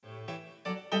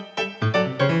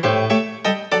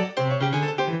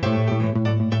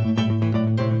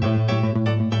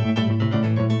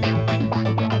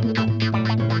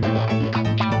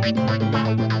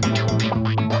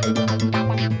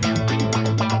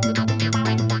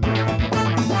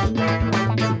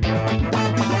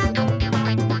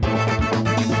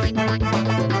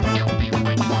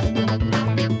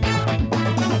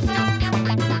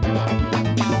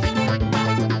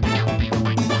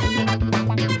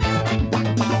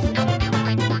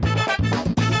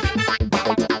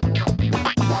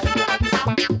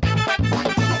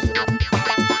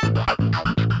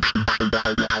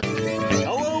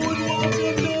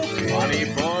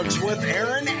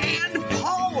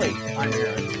I'm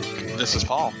Aaron. This is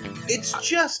Paul. It's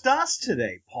just us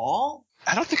today, Paul.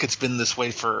 I don't think it's been this way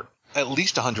for at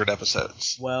least 100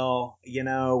 episodes. Well,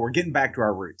 we're getting back to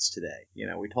our roots today.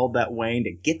 We told that Wayne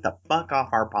to get the fuck off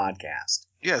our podcast.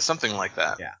 Yeah, something like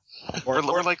that. Yeah. Or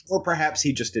perhaps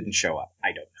he just didn't show up. I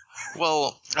don't know.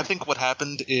 Well, I think what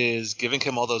happened is giving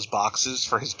him all those boxes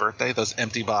for his birthday, those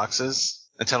empty boxes,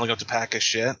 and telling him to pack his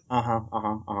shit.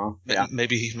 Yeah.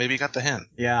 Maybe he got the hint.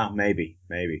 Yeah, maybe.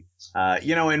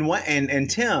 And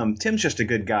Tim's just a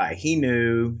good guy. He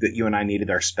knew that you and I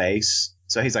needed our space.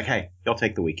 So he's like, hey, you'll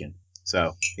take the weekend.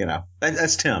 So,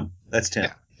 that's Tim. That's Tim.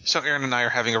 Yeah. So Aaron and I are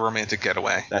having a romantic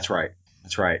getaway. That's right.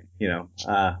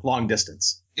 Long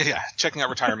distance. Yeah, checking out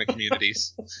retirement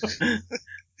communities.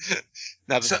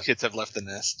 Now that the kids have left the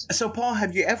nest. So, Paul,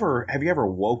 have you ever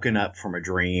woken up from a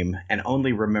dream and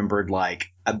only remembered like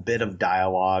a bit of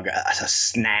dialogue, a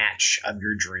snatch of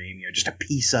your dream, just a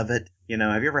piece of it?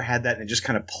 Have you ever had that and it just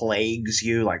kind of plagues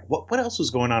you? Like, what else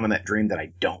was going on in that dream that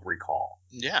I don't recall?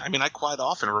 Yeah, I mean, I quite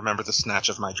often remember the snatch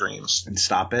of my dreams. And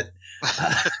stop it.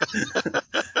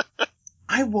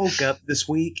 I woke up this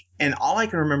week and all I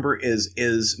can remember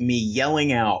is me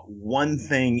yelling out one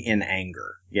thing in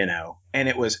anger, and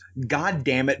it was, God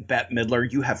damn it, Bette Midler,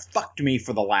 you have fucked me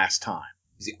for the last time.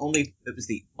 It was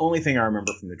the only thing I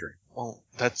remember from the dream. Well,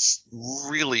 that's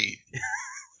really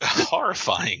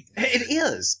horrifying. It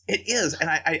is. And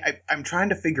I'm trying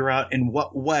to figure out in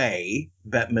what way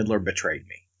Bette Midler betrayed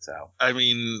me. So, I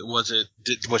mean, was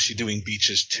she doing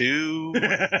Beaches too?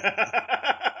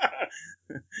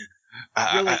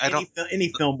 Really,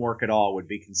 any film work at all would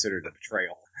be considered a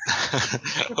betrayal.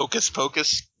 Hocus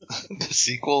Pocus, the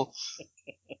sequel.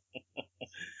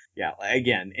 Yeah,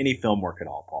 again, any film work at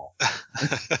all, Paul.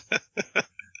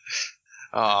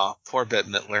 Aw, poor Bette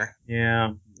Midler.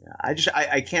 Yeah.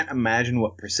 I can't imagine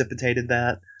what precipitated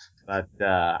that. But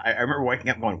I remember waking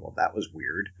up going, well, that was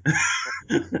weird.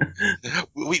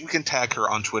 We can tag her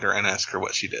on Twitter and ask her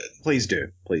what she did. Please do.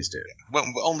 Well,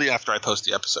 only after I post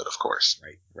the episode, of course.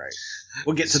 Right.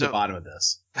 We'll get to the bottom of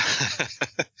this.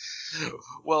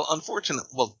 Well,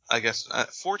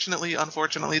 fortunately,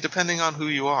 unfortunately, depending on who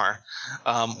you are,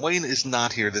 Wayne is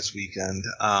not here this weekend.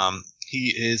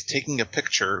 He is taking a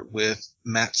picture with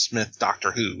Matt Smith,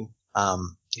 Doctor Who.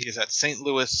 He is at St.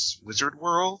 Louis Wizard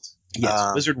World.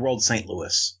 Yes, Wizard World St.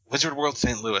 Louis. Wizard World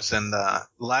St. Louis, and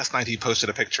last night he posted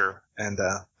a picture, and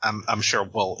I'm sure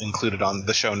we'll include it on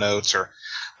the show notes or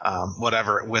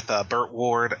whatever, with Burt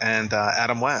Ward and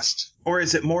Adam West. Or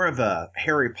is it more of a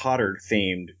Harry Potter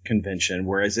themed convention,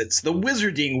 whereas it's the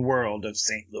Wizarding World of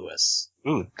St. Louis?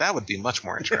 Ooh, that would be much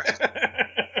more interesting.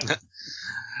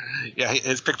 Yeah,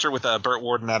 his picture with Burt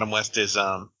Ward and Adam West is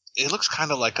it looks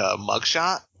kind of like a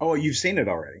mugshot. Oh, you've seen it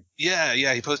already? Yeah,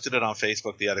 he posted it on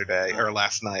Facebook the other day, or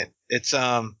last night. It's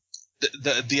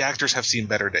the actors have seen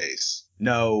better days.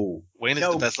 No. Wayne is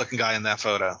the best looking guy in that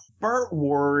photo. Burt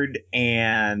Ward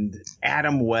and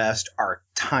Adam West are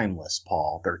timeless,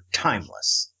 Paul. They're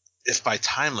timeless. If by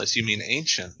timeless you mean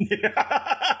ancient.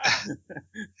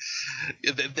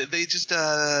 They just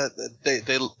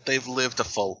they've lived a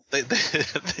full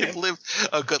they've lived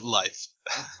a good life.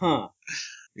 Huh.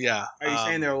 Yeah. Are you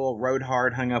saying they're a little road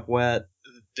hard, hung up wet?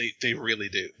 They really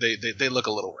do. They look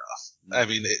a little rough. I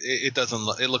mean, it doesn't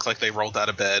look. It looks like they rolled out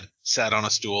of bed, sat on a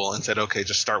stool, and said, "Okay,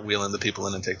 just start wheeling the people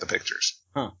in and take the pictures."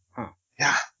 Huh.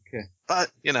 Yeah. Okay.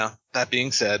 But that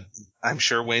being said, I'm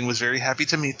sure Wayne was very happy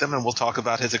to meet them, and we'll talk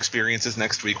about his experiences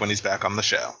next week when he's back on the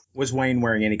show. Was Wayne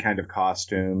wearing any kind of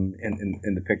costume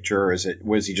in the picture, or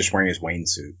was he just wearing his Wayne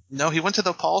suit? No, he went to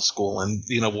the Paul school and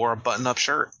wore a button-up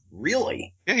shirt.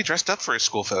 Really? Yeah, he dressed up for his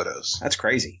school photos. That's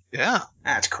crazy. Yeah.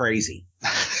 That's crazy.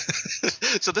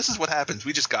 So this is what happens.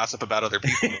 We just gossip about other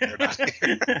people when they're not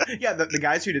here. Yeah, the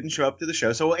guys who didn't show up to the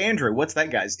show. So, Andrew, what's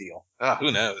that guy's deal?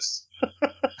 Who knows?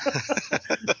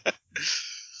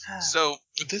 So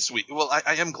this week, well,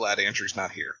 I am glad Andrew's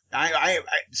not here. I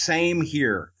same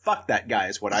here. Fuck that guy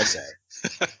is what I say.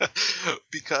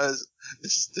 Because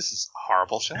this is a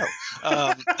horrible show.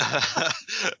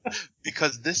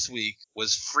 Because this week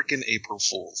was freaking April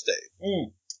Fool's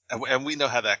Day. And we know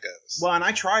how that goes. Well, and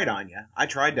I tried on you. I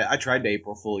tried to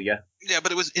April Fool you. Yeah,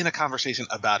 but it was in a conversation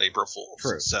about April Fools.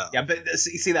 True. So. Yeah, but you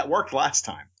see, that worked last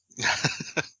time.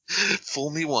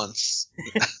 Fool me once.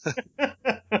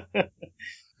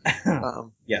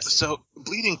 Yes. So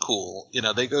Bleeding Cool,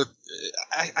 they go.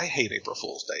 I hate April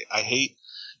Fool's Day. I hate,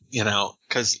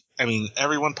 because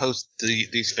everyone posts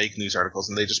these fake news articles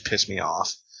and they just piss me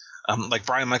off. Like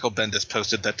Brian Michael Bendis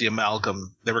posted that they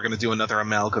were going to do another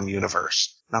Amalgam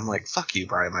universe. And I'm like, fuck you,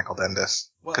 Brian Michael Bendis.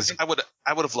 because I would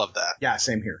have loved that. Yeah,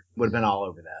 same here. Would have been all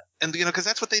over that. And because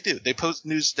that's what they do. They post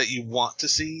news that you want to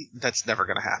see. That's never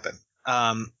going to happen.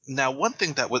 Now, one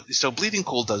thing so Bleeding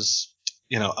Cool does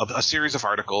a series of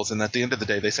articles, and at the end of the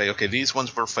day, they say, okay, these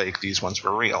ones were fake, these ones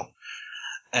were real.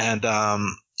 And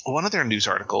one of their news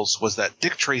articles was that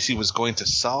Dick Tracy was going to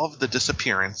solve the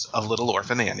disappearance of Little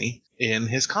Orphan Annie in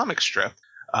his comic strip.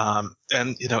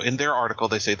 And in their article,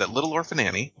 they say that Little Orphan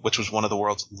Annie, which was one of the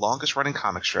world's longest-running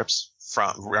comic strips,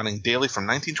 running daily from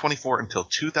 1924 until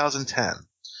 2010,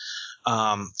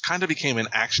 kind of became an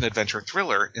action-adventure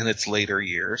thriller in its later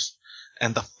years.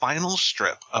 And the final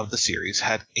strip of the series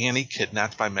had Annie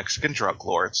kidnapped by Mexican drug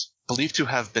lords, believed to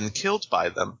have been killed by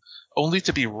them, only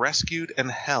to be rescued and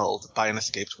held by an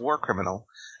escaped war criminal,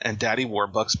 and Daddy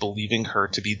Warbucks believing her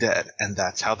to be dead. And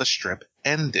that's how the strip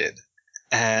ended.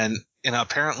 And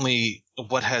apparently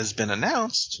what has been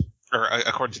announced, or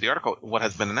according to the article, what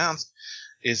has been announced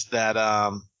is that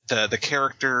the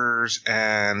characters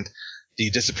and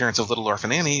the disappearance of Little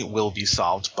Orphan Annie will be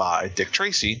solved by Dick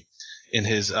Tracy in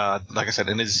his, like I said,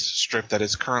 in his strip that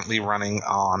is currently running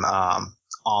on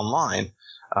online,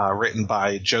 written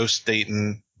by Joe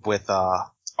Staton with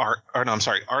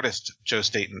artist Joe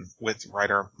Staton with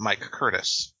writer Mike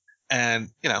Curtis. And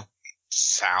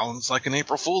sounds like an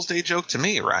April Fool's Day joke to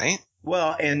me, right?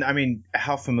 Well, and I mean,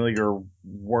 how familiar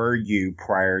were you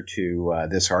prior to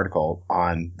this article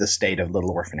on the state of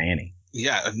Little Orphan Annie?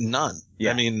 Yeah, none.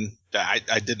 Yeah. I mean, I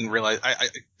didn't realize. I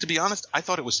to be honest, I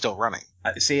thought it was still running.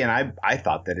 See, and I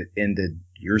thought that it ended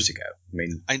years ago.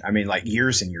 I mean, like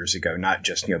years and years ago, not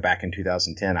just back in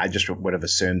 2010. I just would have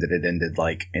assumed that it ended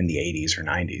like in the 80s or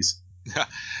 90s.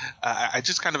 I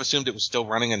just kind of assumed it was still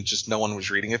running and just no one was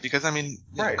reading it because,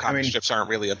 comic strips aren't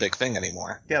really a big thing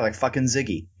anymore. Yeah, like fucking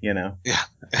Ziggy, Yeah,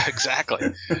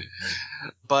 exactly.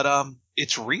 But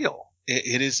it's real.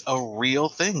 It is a real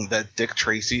thing that Dick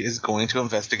Tracy is going to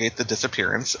investigate the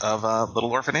disappearance of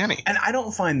Little Orphan Annie. And I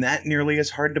don't find that nearly as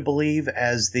hard to believe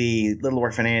as the Little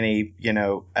Orphan Annie,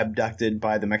 abducted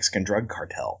by the Mexican drug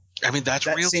cartel. I mean, that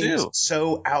real seems too.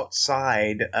 So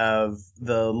outside of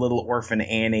the Little Orphan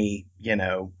Annie,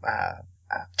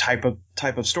 type of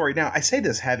story. Now, I say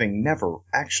this having never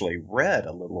actually read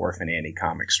a Little Orphan Annie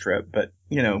comic strip, but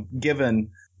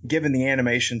given the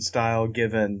animation style,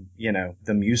 given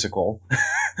the musical,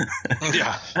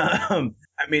 yeah. I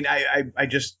mean, I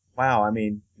just wow. I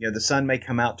mean, the sun may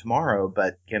come out tomorrow,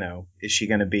 but is she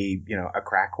going to be a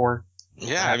crack whore?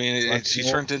 Yeah, I mean, she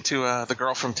turned into the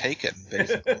girl from Taken,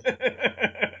 basically.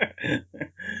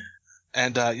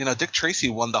 And, Dick Tracy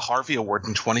won the Harvey Award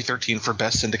in 2013 for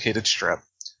Best Syndicated Strip.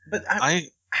 But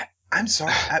I'm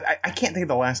sorry. I can't think of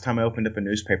the last time I opened up a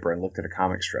newspaper and looked at a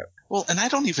comic strip. Well, and I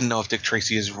don't even know if Dick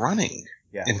Tracy is running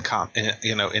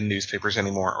in newspapers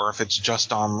anymore or if it's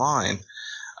just online.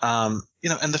 And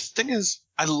the thing is,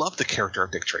 I love the character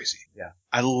of Dick Tracy. Yeah.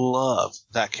 I love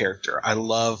that character. I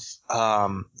love,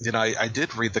 I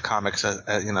did read the comics,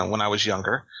 when I was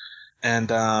younger.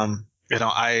 And, I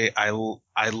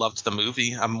loved the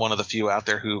movie. I'm one of the few out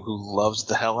there who loves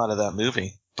the hell out of that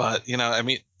movie. But,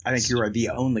 I think you are the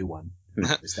only one who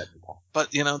knows that, Paul.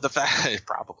 But, the fact,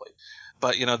 probably.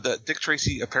 But, the Dick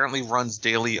Tracy apparently runs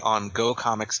daily on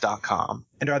GoComics.com.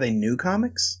 And are they new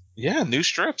comics? Yeah, new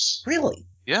strips. Really?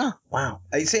 Yeah. Wow.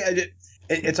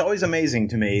 It's always amazing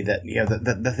to me that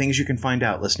the things you can find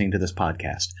out listening to this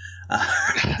podcast. I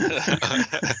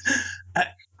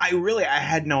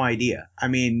had no idea. I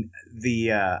mean,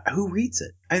 who reads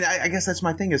it? And I guess that's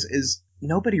my thing is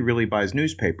nobody really buys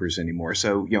newspapers anymore.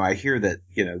 So, I hear that,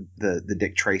 the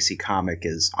Dick Tracy comic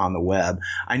is on the web.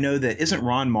 I know that isn't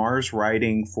Ron Mars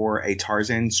writing for a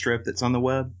Tarzan strip that's on the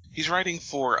web? He's writing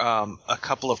for a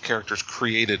couple of characters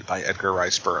created by Edgar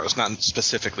Rice Burroughs, not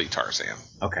specifically Tarzan.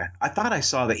 Okay. I thought I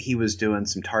saw that he was doing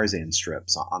some Tarzan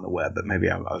strips on the web, but maybe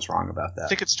I was wrong about that. I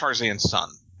think it's Tarzan's son.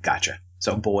 Gotcha.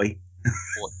 So, boy.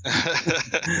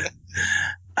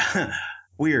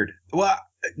 Weird. Well,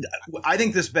 I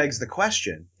think this begs the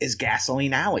question, is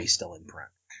Gasoline Alley still in print?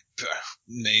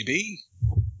 Maybe.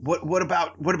 What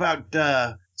about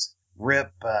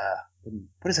Rip,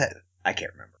 what is that? I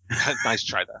can't remember. Nice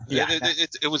try, though. Yeah,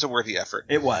 it was a worthy effort.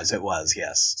 It was,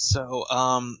 yes. So,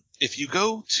 if you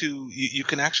go to, you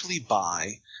can actually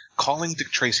buy Calling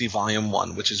Dick Tracy Volume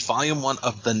 1, which is Volume 1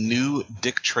 of the new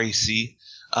Dick Tracy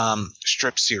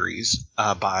strip series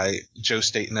by Joe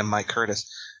Staton and Mike Curtis.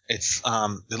 It's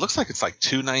it looks like it's like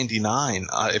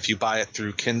 $2.99 if you buy it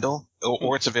through Kindle,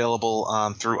 or it's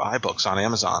available through iBooks on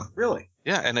Amazon. Really?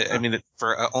 Yeah, and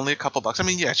for only a couple bucks. I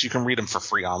mean, yes, you can read them for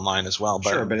free online as well. But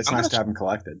sure, but it's nice to have them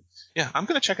collected. Yeah, I'm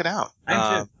going to check it out.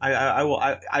 I will.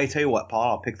 I tell you what,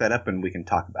 Paul, I'll pick that up and we can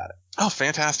talk about it. Oh,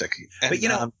 fantastic! And,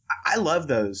 But I love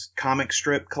those comic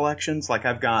strip collections. Like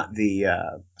I've got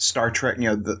the Star Trek.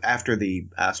 After the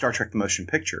Star Trek the Motion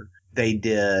Picture, they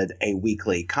did a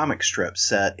weekly comic strip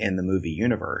set in the movie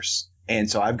universe. And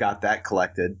so I've got that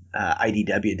collected.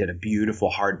 IDW did a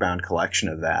beautiful hardbound collection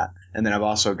of that. And then I've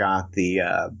also got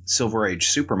the Silver Age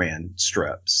Superman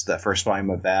strips, the first volume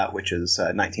of that, which is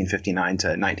 1959 to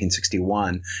 1961.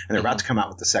 And they're about to come out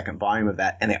with the second volume of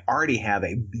that. And they already have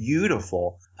a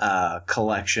beautiful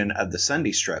collection of the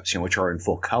Sunday strips, which are in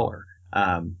full color.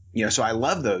 So I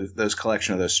love those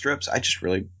collection of those strips. I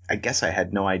guess I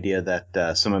had no idea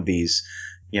that some of these,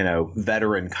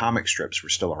 veteran comic strips were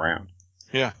still around.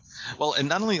 Yeah. Well, and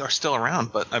not only are still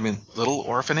around, but I mean, Little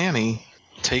Orphan Annie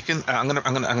taken. I'm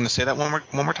gonna say that one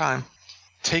more time.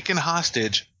 Taken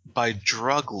hostage by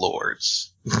drug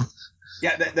lords.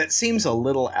 Yeah, that seems a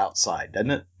little outside, doesn't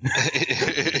it?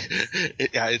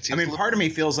 It seems part of me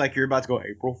feels like you're about to go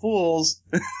April Fools.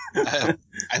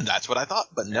 And that's what I thought,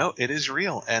 but no, it is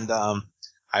real. And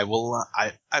I will.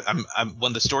 I'm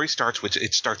when the story starts, which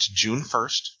it starts June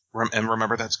 1st, and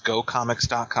remember that's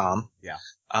GoComics.com. Yeah.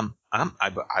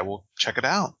 I will check it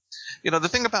out. The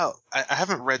thing about I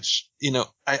haven't read.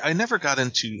 I never got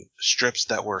into strips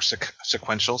that were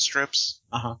sequential strips.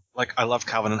 Like I love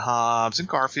Calvin and Hobbes and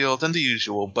Garfield and the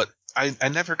usual, but I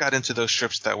never got into those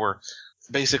strips that were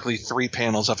basically 3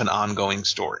 panels of an ongoing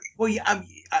story. Well, yeah,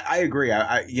 I agree.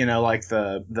 Like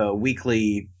the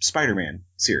weekly Spider-Man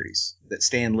series that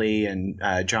Stan Lee and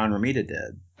John Romita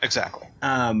did. Exactly.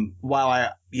 While I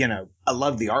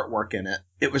love the artwork in it,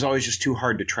 it was always just too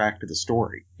hard to track to the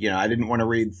story. I didn't want to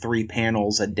read 3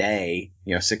 panels a day,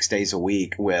 6 days a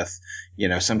week with,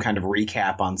 some kind of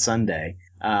recap on Sunday.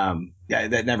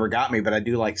 That never got me, but I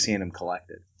do like seeing them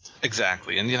collected.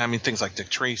 Exactly. And, things like Dick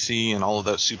Tracy and all of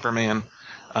those Superman.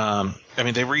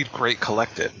 They read great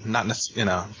collected. Not,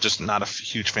 just not a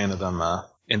huge fan of them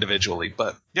individually,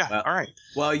 but yeah, all right.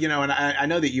 Well, and I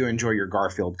know that you enjoy your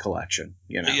Garfield collection.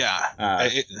 Yeah,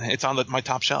 it's on my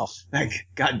top shelf.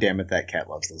 God damn it, that cat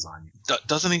loves lasagna.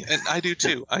 Doesn't he? And I do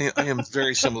too. I am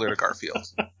very similar to Garfield.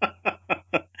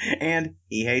 And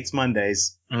he hates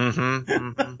Mondays.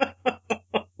 Mm-hmm.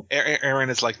 Aaron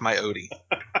is like my Odie.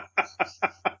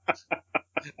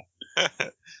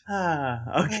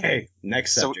 Okay.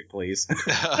 Next subject, please.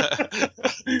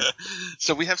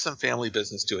 So we have some family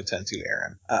business to attend to,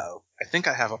 Aaron. Uh-oh. I think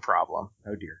I have a problem.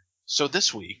 Oh, dear. So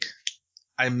this week,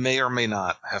 I may or may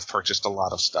not have purchased a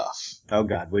lot of stuff. Oh,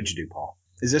 God. What'd you do, Paul?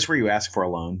 Is this where you ask for a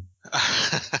loan?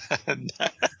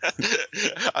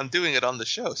 I'm doing it on the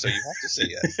show, so you have to say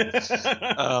yes.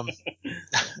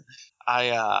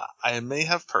 I may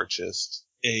have purchased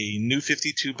a New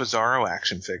 52 Bizarro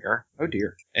action figure. Oh,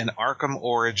 dear. An Arkham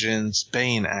Origins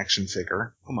Bane action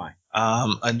figure. Oh, my.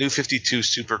 A New 52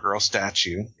 Supergirl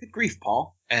statue. Good grief,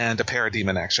 Paul. And a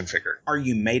Parademon action figure. Are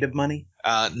you made of money?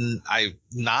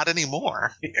 Not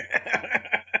anymore.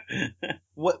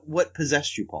 What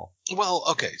possessed you, Paul? Well,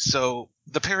 okay, so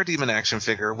the Parademon action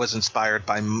figure was inspired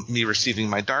by me receiving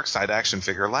my Darkseid action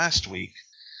figure last week.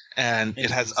 And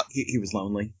it has. He was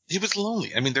lonely. He was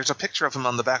lonely. There's a picture of him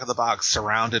on the back of the box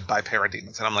surrounded by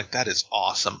parademons. And I'm like, that is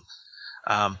awesome.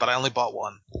 But I only bought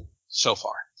one so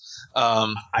far.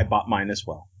 I bought mine as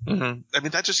well. Mm-hmm.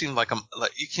 That just seemed like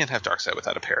you can't have Darkseid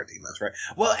without a parademon. That's right.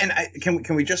 Well, and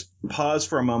can we just pause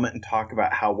for a moment and talk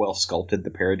about how well sculpted the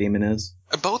parademon is?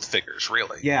 Both figures,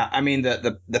 really. Yeah,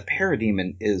 the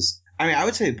parademon is. I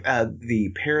would say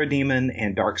the Parademon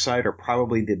and Darkseid are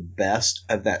probably the best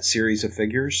of that series of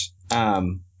figures.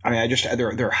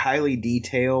 They're highly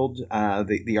detailed.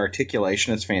 The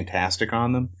articulation is fantastic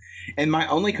on them. And my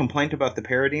only complaint about the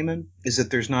Parademon is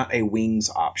that there's not a wings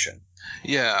option.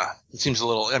 Yeah, it seems a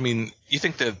little. You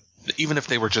think that even if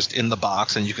they were just in the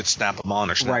box and you could snap them on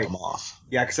or snap them off.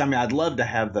 Yeah, because I'd love to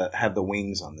have the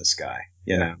wings on this guy.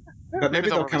 But maybe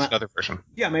they'll come out another version.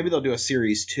 Yeah, maybe they'll do a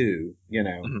series 2.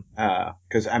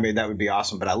 Because that would be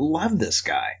awesome. But I love this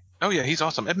guy. Oh yeah, he's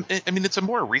awesome. It's a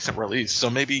more recent release, so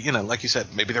maybe like you said,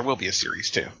 maybe there will be a series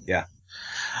 2. Yeah.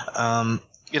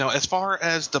 As far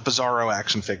as the Bizarro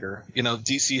action figure,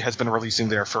 DC has been releasing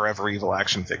their Forever Evil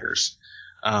action figures.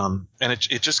 And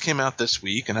it just came out this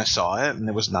week, and I saw it, and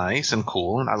it was nice and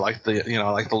cool, and I liked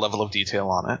the level of detail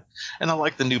on it, and I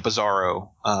like the new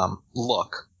Bizarro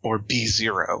look, or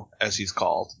B-Zero as he's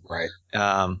called. Right.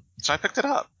 So I picked it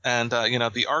up, and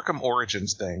the Arkham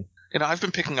Origins thing. I've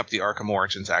been picking up the Arkham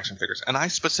Origins action figures, and I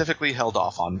specifically held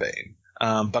off on Bane.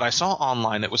 But I saw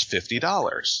online it was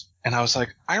 $50, and I was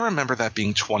like, I remember that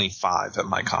being $25 at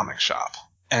my comic shop.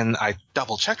 And I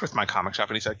double checked with my comic shop,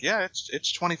 and he said, yeah,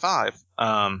 it's $25.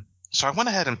 So I went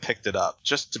ahead and picked it up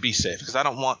just to be safe, because I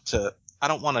don't want to I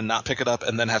don't want to not pick it up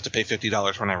and then have to pay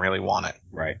 $50 when I really want it.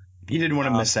 Right. You didn't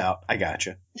want to miss out. I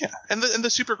gotcha. Yeah, and the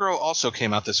Supergirl also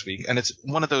came out this week, and it's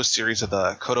one of those series of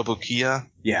the Kotobukiya.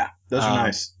 Yeah, those are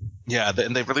nice. Yeah,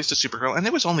 and they released a Supergirl, and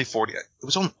it was only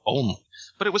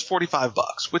but it was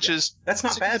 $45, which is that's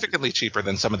not significantly cheaper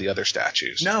than some of the other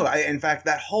statues. No, in fact,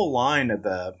 that whole line of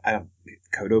the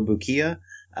Kotobukiya,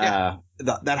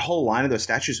 that whole line of those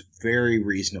statues, very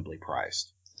reasonably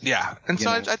priced. Yeah, and so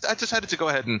I decided to go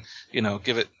ahead and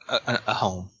give it a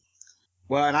home.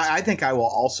 Well, and I think I will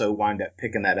also wind up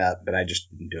picking that up, but I just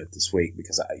didn't do it this week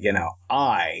because,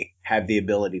 I have the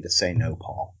ability to say no,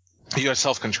 Paul. You have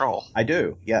self-control. I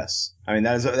do, yes. I mean,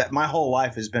 that my whole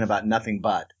life has been about nothing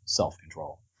but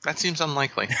self-control. That seems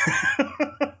unlikely.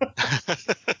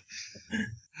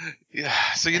 Yeah.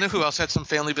 So you know who else had some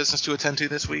family business to attend to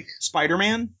this week?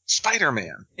 Spider-Man?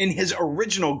 Spider-Man. In his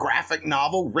original graphic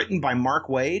novel written by Mark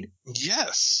Waid?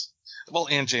 Yes. Well,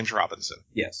 and James Robinson.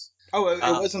 Yes. Oh, it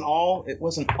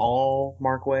wasn't all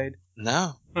Mark Waid?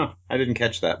 No. Huh. I didn't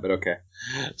catch that, but okay.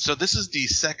 So this is the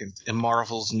second in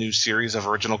Marvel's new series of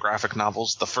original graphic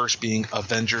novels, the first being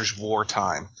Avengers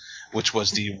Wartime, which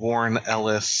was the Warren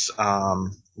Ellis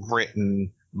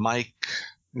written Mark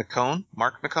McKone?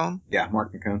 Yeah,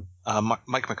 Mark McKone.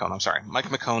 Mike McKone, I'm sorry. Mike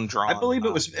McKone drawn. I believe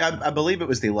it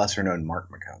was the lesser known Mark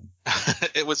McKone.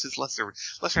 It was his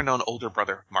lesser known older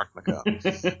brother, Mark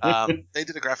McKone. They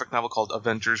did a graphic novel called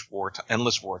Avengers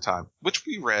Endless Wartime, which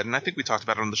we read, and I think we talked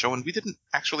about it on the show, and we didn't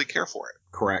actually care for it.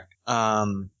 Correct.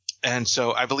 And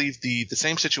so I believe the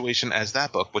same situation as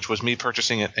that book, which was me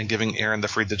purchasing it and giving Aaron the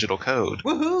free digital code,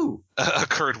 woohoo,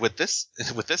 occurred with this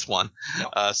one,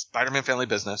 yep. Spider-Man Family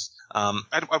Business.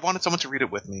 I wanted someone to read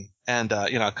it with me, and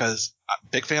because I'm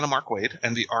a big fan of Mark Waid,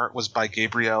 and the art was by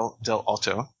Gabriel Del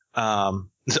Otto. So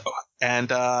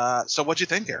what'd you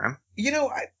think, Aaron?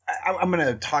 I'm going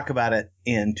to talk about it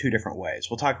in two different ways.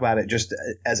 We'll talk about it just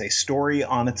as a story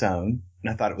on its own,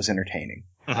 and I thought it was entertaining.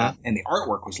 Mm-hmm. And the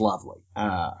artwork was lovely.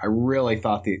 I really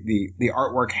thought the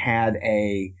artwork had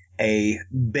a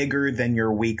bigger than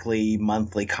your weekly,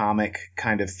 monthly comic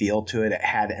kind of feel to it. It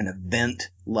had an event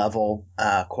level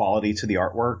quality to the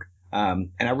artwork.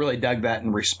 And I really dug that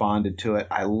and responded to it.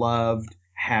 I loved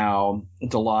how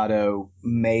Dell'Otto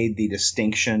made the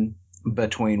distinction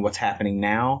between what's happening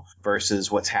now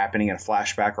versus what's happening in a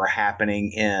flashback or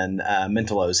happening in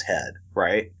Mentelo's head,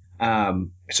 right?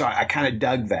 So I kind of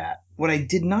dug that. What I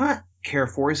did not care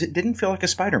for is it didn't feel like a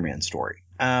Spider-Man story.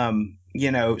 The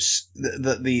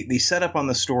setup on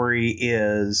the story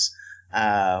is,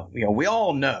 we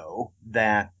all know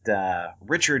that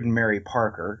Richard and Mary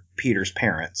Parker, Peter's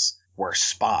parents, were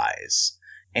spies,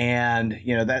 and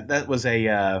that was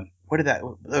that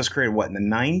was created in the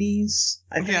 90s?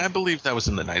 I believe that was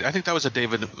in the 90s. I think that was a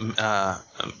David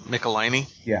Michelinie.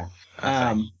 Yeah.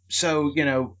 So,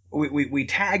 we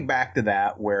tag back to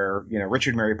that where,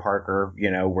 Richard and Mary Parker,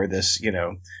 were this,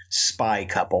 spy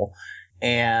couple,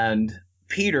 and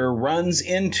Peter runs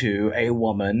into a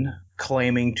woman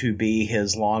claiming to be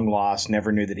his long lost,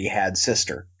 never knew that he had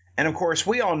sister. And of course,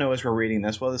 we all know as we're reading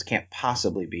this, well, this can't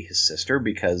possibly be his sister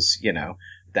because,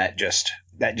 that just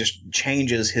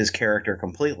changes his character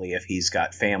completely if he's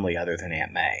got family other than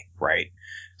Aunt May, right?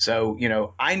 So,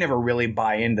 I never really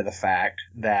buy into the fact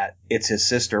that it's his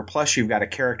sister. Plus, you've got a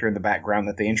character in the background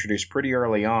that they introduced pretty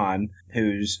early on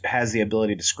who has the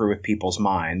ability to screw with people's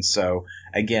minds. So,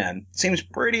 again, it seems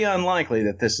pretty unlikely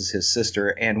that this is his sister.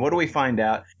 And what do we find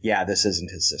out? Yeah, this isn't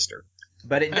his sister.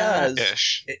 But it does.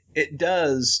 It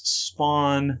does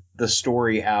spawn the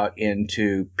story out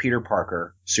into Peter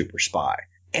Parker, Super Spy.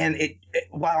 And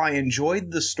while I enjoyed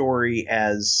the story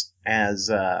as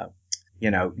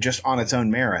just on its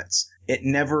own merits, it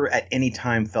never at any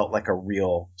time felt like a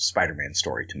real Spider-Man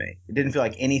story to me. It didn't feel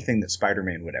like anything that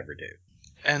Spider-Man would ever do.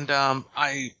 And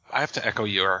I have to echo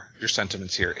your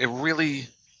sentiments here. It really,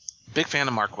 big fan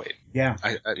of Mark Waid. Yeah.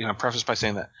 I preface by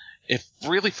saying that it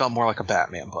really felt more like a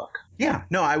Batman book. Yeah,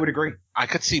 no, I would agree. I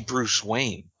could see Bruce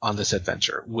Wayne on this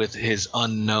adventure with his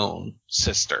unknown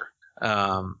sister,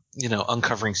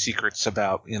 uncovering secrets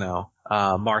about,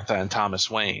 Martha and Thomas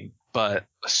Wayne. But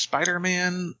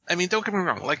Spider-Man, I mean, don't get me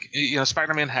wrong.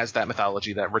 Spider-Man has that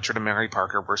mythology that Richard and Mary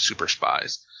Parker were super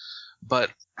spies.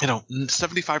 But,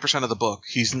 75% of the book,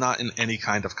 he's not in any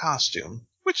kind of costume.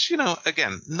 Which,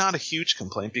 again, not a huge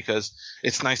complaint because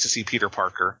it's nice to see Peter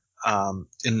Parker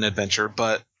in an adventure.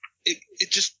 But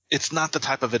it's not the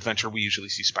type of adventure we usually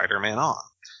see Spider-Man on.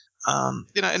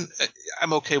 And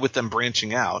I'm okay with them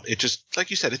branching out. It just,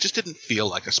 like you said, it just didn't feel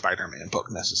like a Spider-Man book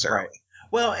necessarily. Right.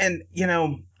 Well, and,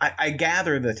 I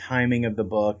gather the timing of the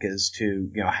book is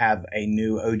to, have a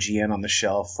new OGN on the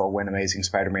shelf for when Amazing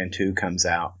Spider-Man 2 comes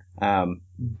out.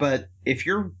 But if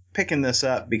you're picking this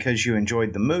up because you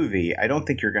enjoyed the movie, I don't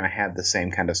think you're going to have the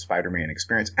same kind of Spider-Man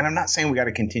experience. And I'm not saying we got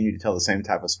to continue to tell the same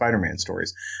type of Spider-Man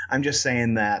stories. I'm just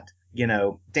saying that,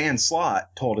 Dan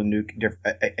Slott told a new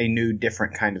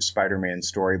different kind of Spider-Man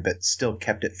story, but still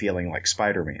kept it feeling like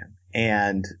Spider-Man.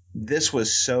 And this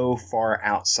was so far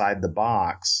outside the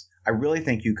box. I really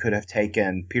think you could have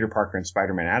taken Peter Parker and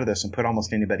Spider-Man out of this and put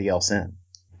almost anybody else in.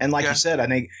 And like you said, I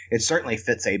think it certainly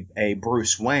fits a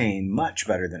Bruce Wayne much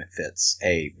better than it fits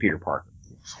a Peter Parker.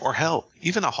 Or hell,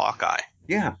 even a Hawkeye.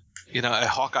 Yeah. A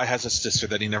Hawkeye has a sister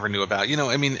that he never knew about.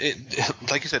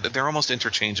 Like you said, they're almost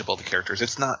interchangeable, the characters.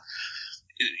 There's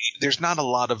not a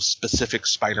lot of specific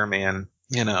Spider-Man,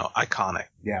 iconic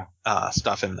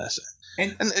stuff in this. Go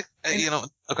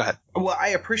ahead. Well, I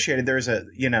appreciated there's it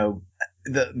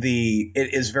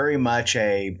is very much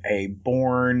a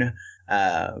Bourne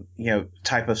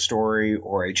type of story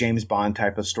or a James Bond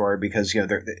type of story because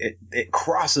it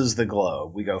crosses the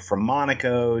globe. We go from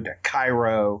Monaco to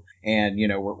Cairo, and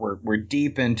we're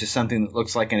deep into something that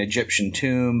looks like an Egyptian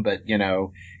tomb, but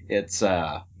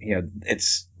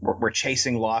we're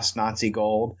chasing lost Nazi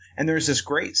gold. And there's this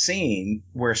great scene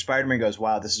where Spider-Man goes,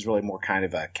 "Wow, this is really more kind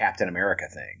of a Captain America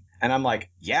thing." And I'm like,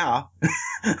 yeah,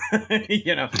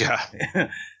 Yeah.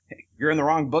 You're in the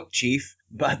wrong book, Chief.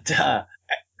 But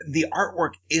the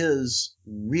artwork is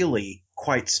really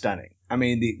quite stunning. I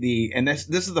mean, this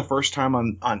is the first time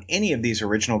on any of these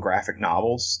original graphic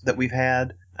novels that we've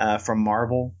had from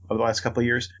Marvel over the last couple of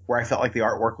years where I felt like the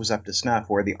artwork was up to snuff,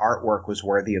 where the artwork was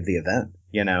worthy of the event,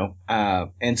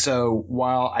 And so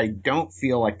while I don't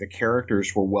feel like the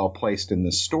characters were well placed in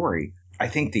this story, I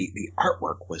think the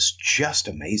artwork was just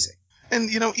amazing. And,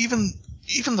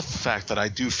 even the fact that I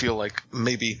do feel like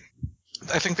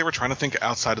I think they were trying to think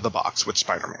outside of the box with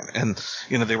Spider-Man. And,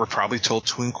 they were probably told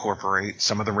to incorporate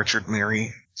some of the Richard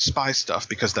Mary spy stuff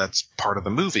because that's part of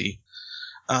the movie.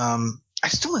 I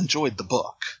still enjoyed the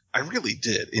book. I really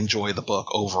did enjoy the book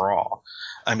overall.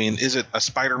 I mean, is it a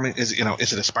Spider-Man? Is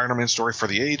it a Spider-Man story for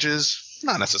the ages?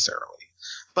 Not necessarily.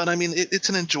 But, I mean, it's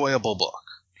an enjoyable book.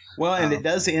 Well, and it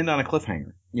does end on a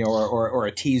cliffhanger, or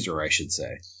a teaser, I should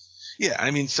say. Yeah,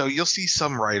 I mean, so you'll see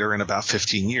some writer in about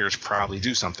 15 years probably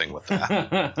do something with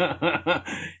that.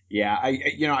 Yeah,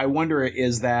 I wonder,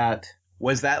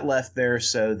 was that left there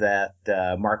so that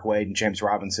Mark Waid and James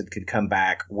Robinson could come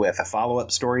back with a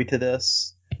follow-up story to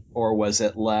this? Or was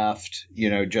it left,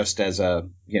 just as a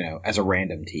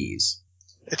random tease?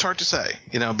 It's hard to say,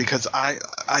 because I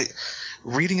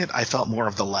reading it, I felt more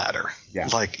of the latter. Yeah.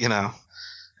 Like,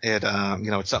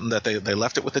 it's something that they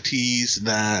left it with a tease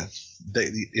that they,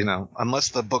 unless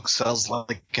the book sells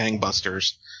like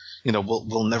gangbusters,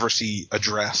 we'll never see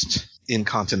addressed in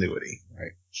continuity.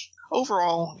 Right.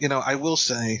 Overall, I will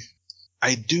say,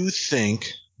 I do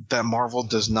think that Marvel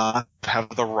does not have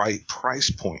the right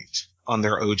price point on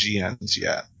their OGNs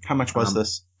yet. How much was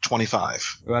this? $25.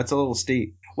 Well, that's a little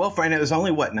steep. Well, Fran, it was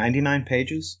only 99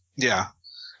 pages? Yeah.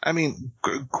 I mean,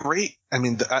 great. I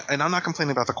mean, and I'm not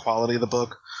complaining about the quality of the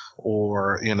book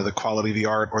or, the quality of the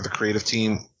art or the creative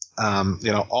team.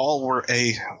 All were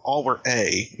A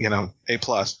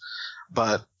plus.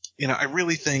 But, I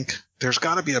really think there's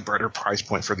got to be a better price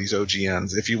point for these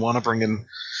OGNs. If you want to bring in,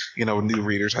 new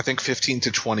readers, I think 15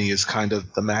 to 20 is kind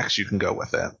of the max you can go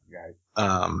with it. Right.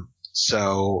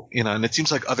 So, and it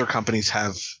seems like other companies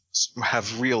have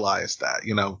realized that,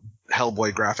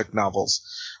 Hellboy graphic novels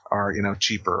are,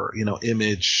 cheaper,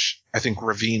 Image, I think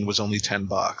Ravine was only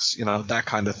 $10, that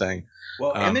kind of thing.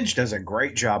 Well, Image does a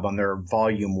great job on their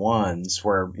volume ones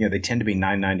where, they tend to be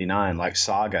 $9.99, like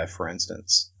Saga, for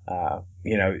instance.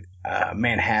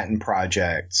 Manhattan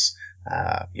Projects,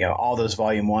 all those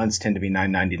volume ones tend to be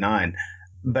 $9.99.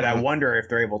 But I wonder if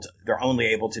they're only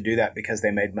able to do that because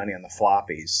they made money on the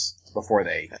floppies before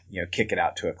they, kick it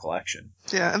out to a collection.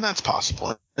 Yeah, and that's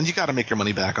possible. And you got to make your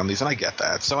money back on these, and I get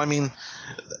that. So, I mean,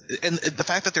 and the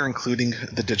fact that they're including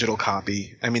the digital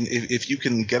copy, I mean, if you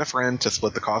can get a friend to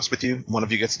split the cost with you, one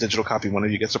of you gets a digital copy, one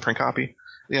of you gets a print copy,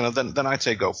 then I'd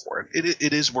say go for it.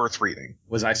 It is worth reading.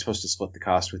 Was I supposed to split the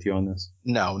cost with you on this?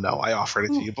 No, I offered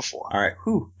it to you before. All right.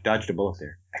 Dodged a bullet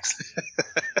there. Excellent.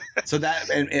 So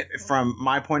from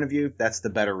my point of view, that's the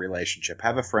better relationship.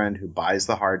 Have a friend who buys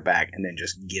the hardback and then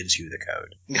just gives you the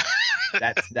code.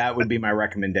 That would be my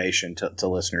recommendation to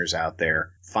listeners out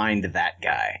there. Find that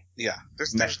guy. Yeah,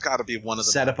 there's got to be one of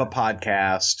them. Set up a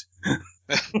podcast.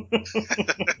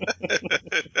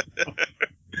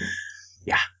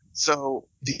 Yeah. So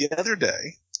the other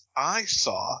day, I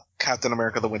saw Captain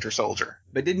America: The Winter Soldier.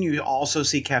 But didn't you also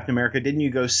see Captain America? Didn't you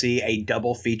go see a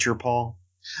double feature, Paul?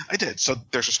 I did. So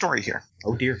there's a story here.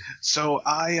 Oh dear. So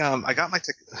I got my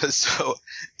ticket. So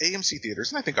AMC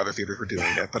theaters, and I think other theaters were doing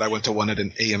it, but I went to one at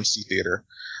an AMC theater.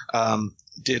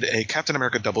 Did a Captain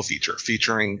America double feature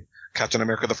featuring Captain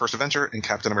America: The First Avenger and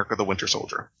Captain America: The Winter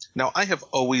Soldier. Now, I have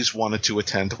always wanted to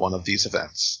attend one of these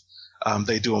events.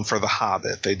 They do them for The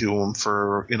Hobbit. They do them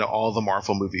for all the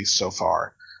Marvel movies so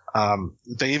far.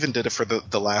 They even did it for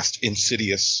the last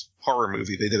Insidious horror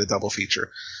movie. They did a double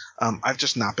feature. I've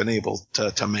just not been able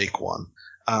to make one.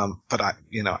 But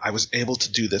I was able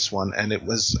to do this one, and it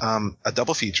was a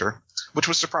double feature, which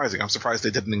was surprising. I'm surprised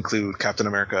they didn't include Captain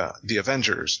America: The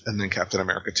Avengers and then Captain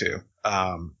America 2.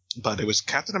 But it was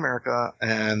Captain America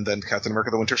and then Captain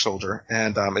America: The Winter Soldier,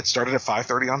 and it started at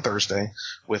 5:30 on Thursday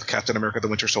with Captain America: The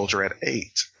Winter Soldier at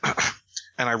 8.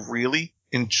 And I really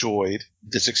enjoyed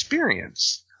this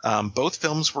experience. Both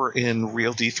films were in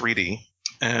Real D 3D,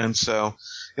 and so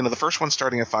the first one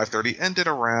starting at 5:30 ended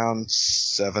around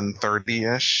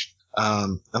 7:30ish.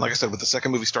 And like I said, with the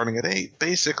second movie starting at 8,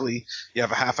 basically you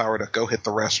have a half hour to go hit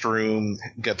the restroom,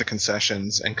 get the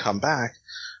concessions, and come back.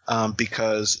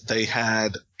 Because they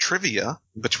had trivia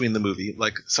between the movie.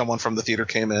 Like, someone from the theater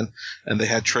came in and they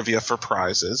had trivia for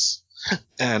prizes.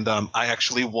 And I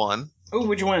actually won. Oh,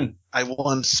 what'd you win? I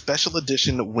won special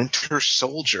edition Winter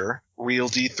Soldier Real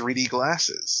D 3D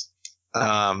glasses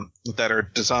that are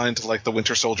designed like the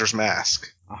Winter Soldier's mask.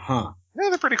 Uh-huh. Yeah,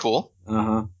 they're pretty cool.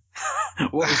 Uh-huh.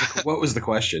 What was the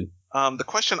question? The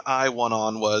question I won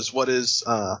on was, what is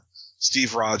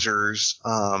Steve Rogers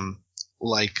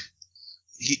like?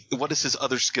 What is his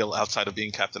other skill outside of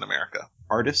being Captain America?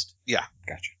 Artist? Yeah.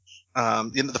 Gotcha.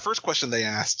 The first question they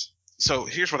asked, so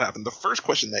here's what happened. The first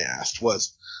question they asked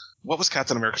was, what was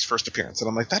Captain America's first appearance? And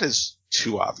I'm like, that is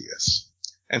too obvious.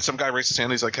 And some guy raised his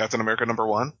hand, he's like, Captain America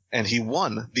 #1, and he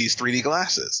won these 3D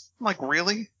glasses. I'm like,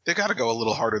 really? They got to go a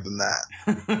little harder than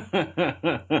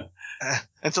that.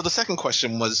 And so the second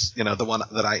question was, the one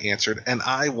that I answered, and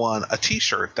I won a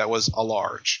T-shirt that was a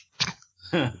large.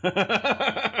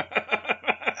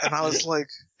 And I was like,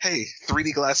 hey,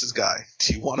 3D glasses guy,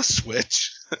 do you want to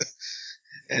switch?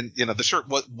 And, the shirt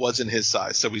was in his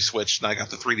size, so we switched, and I got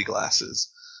the 3D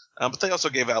glasses. But they also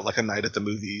gave out, like, a night at the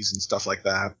movies and stuff like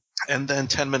that. And then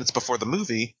 10 minutes before the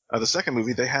movie, the second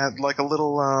movie, they had, like, a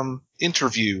little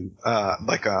interview,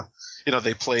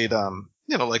 they played,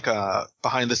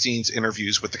 behind-the-scenes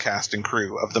interviews with the cast and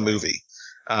crew of the movie.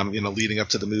 Leading up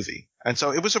to the movie. And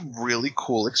so it was a really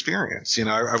cool experience.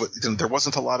 There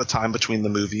wasn't a lot of time between the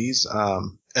movies,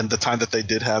 and the time that they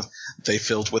did have, they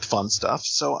filled with fun stuff.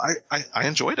 So I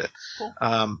enjoyed it. Cool.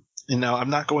 We're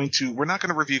not going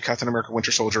to review Captain America: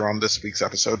 Winter Soldier on this week's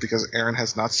episode because Aaron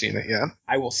has not seen it yet.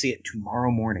 I will see it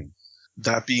tomorrow morning.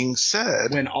 That being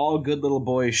said, when all good little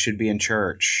boys should be in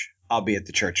church, I'll be at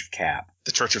the Church of Cap.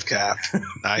 The Church of Cap.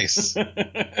 Nice.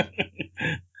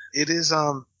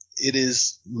 It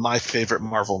is my favorite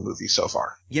Marvel movie so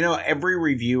far. Every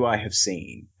review I have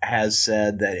seen has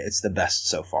said that it's the best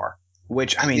so far,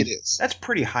 which, I mean, it is. That's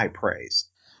pretty high praise.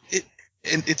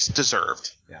 And it's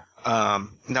deserved. Yeah.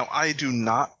 Now, I do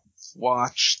not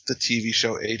watch the TV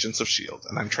show Agents of S.H.I.E.L.D.,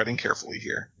 and I'm treading carefully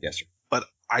here. Yes, sir. But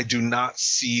I do not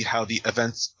see how the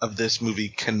events of this movie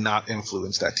cannot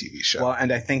influence that TV show. Well,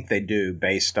 and I think they do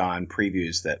based on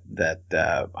previews that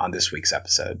on this week's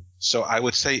episode. So I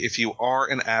would say if you are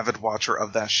an avid watcher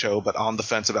of that show but on the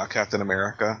fence about Captain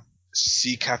America,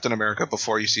 see Captain America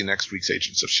before you see next week's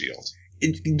Agents of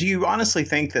S.H.I.E.L.D. Do you honestly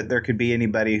think that there could be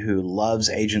anybody who loves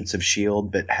Agents of S.H.I.E.L.D.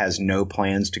 but has no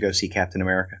plans to go see Captain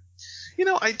America?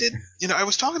 I did. I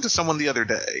was talking to someone the other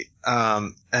day,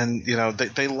 and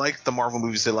they like the Marvel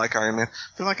movies. They like Iron Man.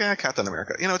 They're like, Captain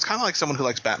America. It's kind of like someone who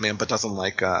likes Batman but doesn't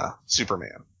like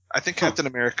Superman. I think Captain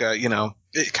America,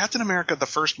 Captain America, the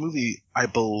first movie, I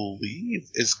believe,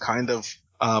 is kind of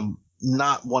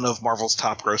not one of Marvel's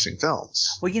top grossing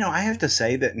films. Well, I have to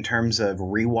say that in terms of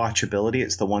rewatchability,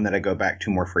 it's the one that I go back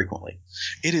to more frequently.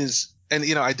 It is. And,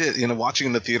 I did, watching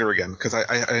in the theater again, because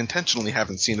I intentionally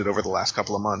haven't seen it over the last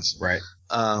couple of months. Right.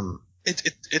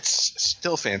 It's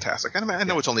still fantastic. I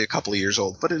know it's only a couple of years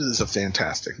old, but it is a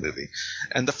fantastic movie.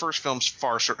 And the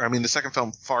the second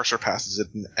film far surpasses it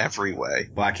in every way.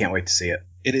 Well, I can't wait to see it.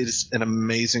 It is an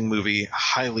amazing movie.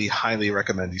 Highly, highly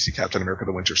recommend you see Captain America: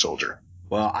 The Winter Soldier.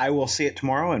 Well, I will see it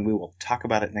tomorrow, and we will talk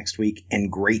about it next week in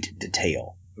great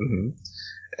detail. Mm-hmm.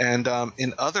 And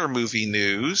in other movie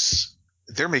news,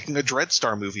 they're making a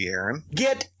Dreadstar movie, Aaron.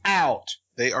 Get out!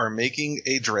 They are making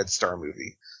a Dreadstar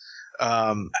movie.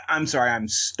 I'm sorry, I'm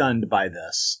stunned by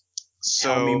this.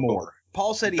 Tell me more.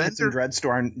 Paul said he had some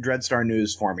Bender- Dreadstar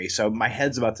news for me, so my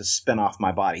head's about to spin off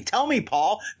my body. Tell me,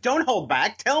 Paul. Don't hold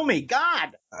back. Tell me. God.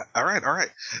 All right.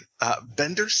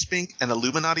 Bender, Spink, and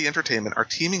Illuminati Entertainment are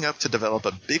teaming up to develop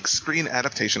a big screen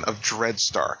adaptation of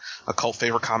Dreadstar, a cult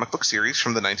favorite comic book series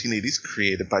from the 1980s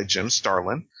created by Jim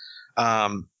Starlin.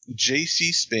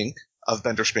 J.C. Spink of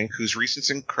Bender Spink, whose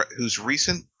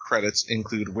recent credits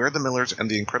include Where the Millers and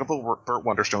the Incredible Burt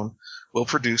Wonderstone, will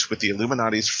produce with the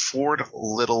Illuminati's Ford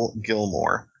Little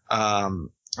Gilmore.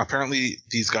 Apparently,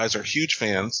 these guys are huge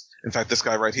fans. In fact, this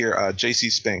guy right here, J.C.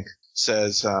 Spink,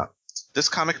 says, this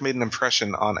comic made an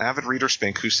impression on avid reader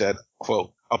Spink, who said,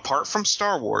 quote, apart from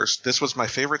Star Wars, this was my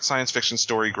favorite science fiction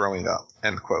story growing up,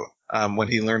 end quote. When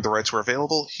he learned the rights were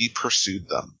available, he pursued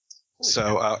them.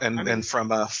 So, and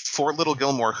from Fort Little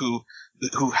Gilmore, who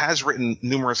has written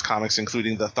numerous comics,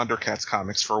 including the Thundercats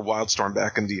comics for Wildstorm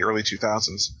back in the early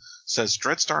 2000s, says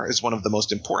Dreadstar is one of the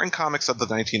most important comics of the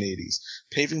 1980s,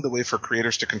 paving the way for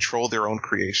creators to control their own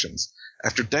creations.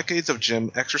 After decades of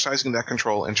Jim exercising that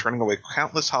control and turning away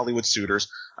countless Hollywood suitors,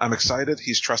 I'm excited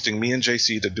he's trusting me and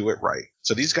JC to do it right.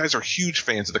 So these guys are huge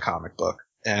fans of the comic book,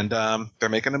 and they're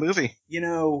making a movie. You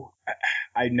know,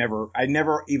 I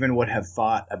never even would have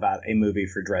thought about a movie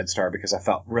for Dreadstar because I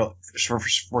felt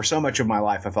for so much of my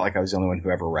life I felt like I was the only one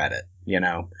who ever read it. You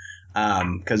know,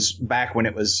 because back when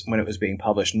it was being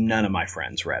published, none of my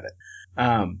friends read it.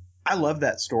 I love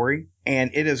that story,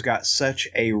 and it has got such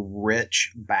a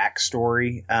rich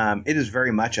backstory. It is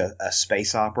very much a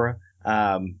space opera.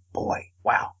 Boy,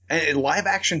 wow. And live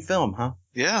action film, huh?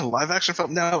 Yeah, live action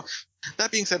film. Now,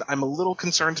 that being said, I'm a little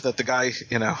concerned that the guy,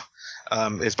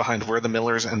 is behind Where the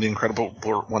Millers and the Incredible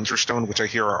Burt Wonderstone, which I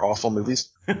hear are awful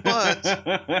movies. But,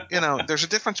 there's a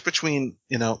difference between,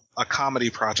 a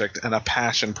comedy project and a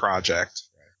passion project.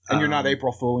 And you're not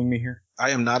April fooling me here?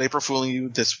 I am not April fooling you.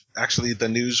 The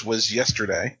news was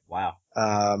yesterday. Wow.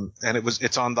 And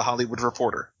it's on the Hollywood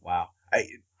Reporter. Wow.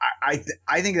 I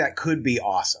think that could be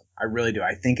awesome. I really do.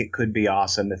 I think it could be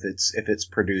awesome if it's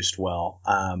produced well.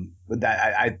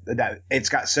 That it's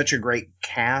got such a great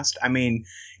cast. I mean,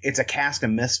 it's a cast of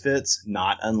misfits,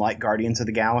 not unlike Guardians of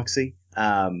the Galaxy.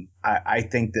 I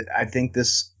think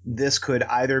this could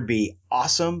either be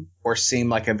awesome or seem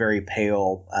like a very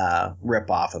pale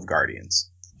ripoff of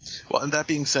Guardians. Well, and that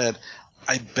being said,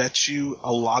 I bet you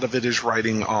a lot of it is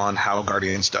writing on how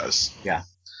Guardians does. Yeah.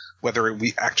 Whether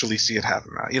we actually see it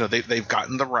happen or not. They've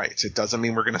gotten the rights. It doesn't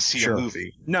mean we're going to see a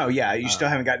movie. No, yeah, you still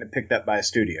haven't gotten it picked up by a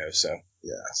studio, so.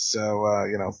 Yeah,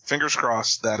 so, fingers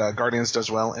crossed that Guardians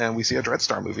does well and we see a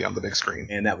Dreadstar movie on the big screen.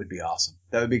 And that would be awesome.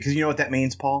 That would be, because you know what that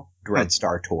means, Paul?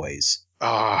 Dreadstar toys.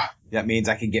 That means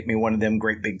I could get me one of them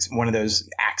great big, one of those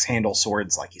axe handle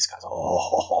swords like he's got.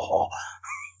 Oh.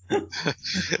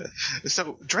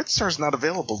 So Dreadstar's not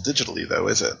available digitally, though,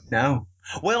 is it? No.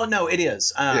 Well, no, it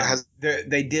is.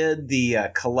 They did the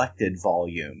collected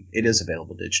volume. It is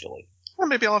available digitally. Well,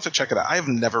 maybe I'll have to check it out. I have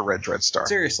never read Dreadstar.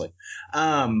 Seriously.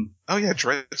 Oh yeah,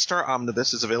 Dreadstar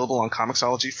Omnibus is available on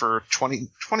Comixology for $20,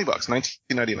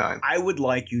 $19.99. I would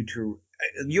like you to.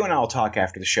 You and I will talk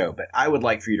after the show, but I would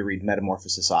like for you to read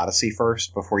Metamorphosis Odyssey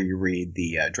first before you read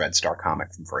the Dreadstar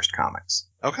comic from First Comics.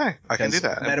 Okay, I can do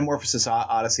that. Metamorphosis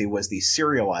Odyssey was the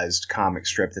serialized comic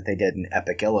strip that they did in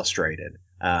Epic Illustrated.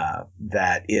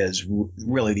 That is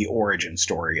really the origin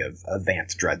story of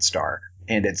Vance Dreadstar,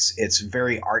 and it's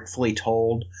very artfully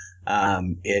told.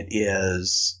 It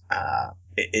is.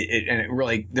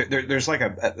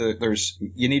 There's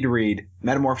you need to read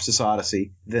Metamorphosis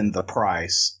Odyssey, then The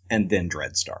Price, and then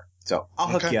Dreadstar. So I'll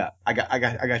hook you up. I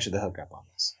got you the hook up on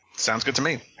this. Sounds good to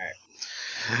me. All right.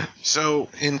 So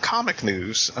in comic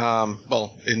news,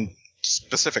 in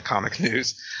specific comic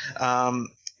news,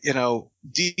 DC,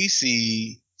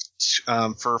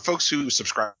 for folks who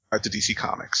subscribe to DC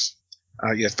Comics,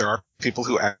 yes, there are people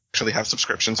who actually have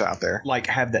subscriptions out there. Like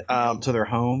have that to their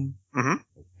home. Mm-hmm.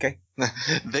 Okay.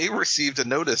 They received a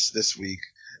notice this week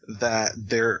that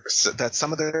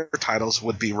some of their titles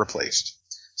would be replaced.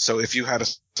 So if you had a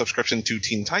subscription to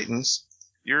Teen Titans,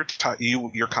 your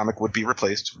comic would be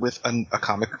replaced with a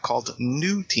comic called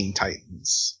New Teen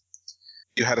Titans.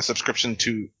 You had a subscription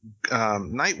to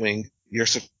Nightwing, your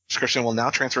subscription will now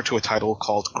transfer to a title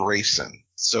called Grayson.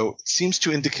 So it seems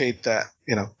to indicate that,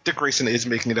 Dick Grayson is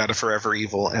making it out of Forever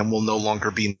Evil and will no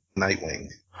longer be Nightwing.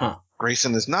 Huh.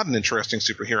 Grayson is not an interesting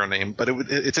superhero name, but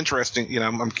it's interesting.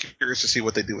 I'm curious to see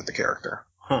what they do with the character.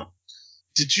 Huh.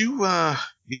 Did you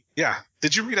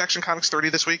read Action Comics 30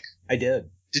 this week? I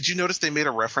did. Did you notice they made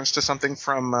a reference to something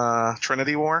from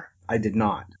Trinity War? I did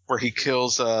not. Where he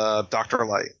kills Dr.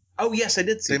 Light. Oh, yes, I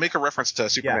did see They make a reference to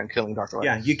Superman killing Dr. Light.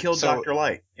 Yeah, you killed Dr.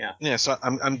 Light. Yeah. Yeah, so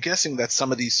I'm guessing that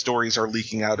some of these stories are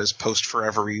leaking out as post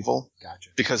Forever Evil. Gotcha.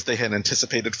 Because they had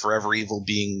anticipated Forever Evil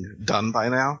being done by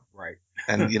now. Right.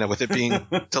 And, with it being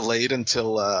delayed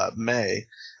until May,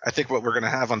 I think what we're going to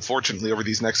have, unfortunately, over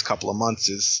these next couple of months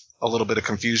is a little bit of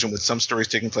confusion with some stories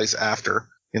taking place after,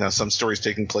 some stories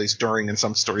taking place during, and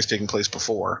some stories taking place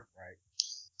before. Right.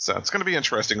 So it's going to be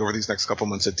interesting over these next couple of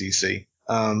months at DC.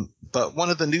 But one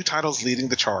of the new titles leading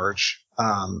the charge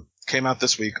came out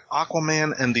this week,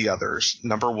 Aquaman and the Others,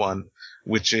 #1,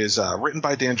 which is written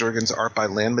by Dan Jurgens, art by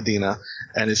Lan Medina,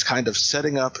 and is kind of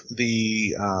setting up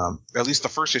at least the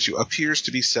first issue appears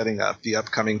to be setting up the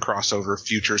upcoming crossover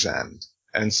Future's End.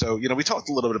 And so, we talked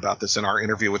a little bit about this in our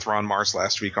interview with Ron Mars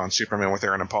last week on Superman with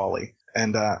Aaron and Pauly.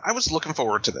 And I was looking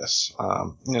forward to this.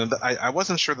 I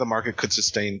wasn't sure the market could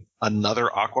sustain another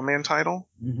Aquaman title.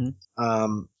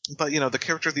 Mm-hmm. But the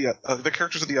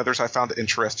characters of the others I found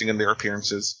interesting in their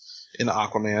appearances in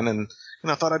Aquaman, and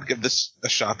I thought I'd give this a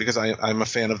shot because I'm a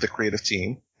fan of the creative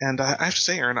team. And I have to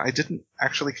say, Aaron, I didn't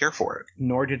actually care for it.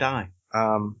 Nor did I.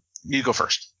 You go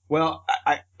first. Well,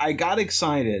 I got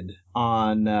excited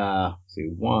on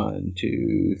 1,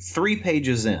 2, 3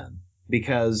 pages in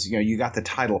because you got the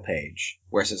title page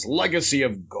where it says Legacy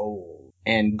of Gold,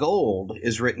 and gold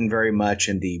is written very much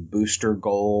in the Booster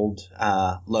Gold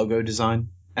logo design,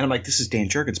 and I'm like, this is Dan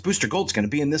Jurgens. Booster Gold's going to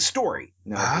be in this story.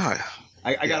 No,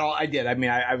 I got all I did. I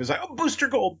mean, I was like, oh, Booster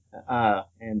Gold,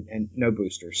 and no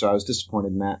Booster, so I was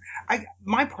disappointed in that.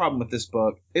 My problem with this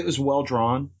book, it was well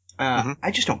drawn.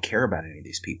 I just don't care about any of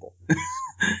these people.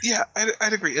 Yeah,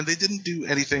 I'd agree. And they didn't do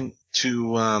anything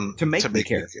to make me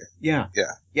care.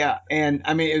 Yeah. And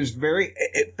I mean,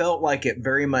 it felt like it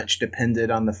very much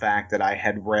depended on the fact that I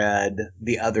had read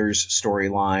the Others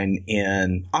storyline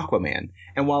in Aquaman.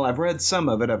 And while I've read some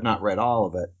of it, I've not read all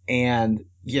of it. And,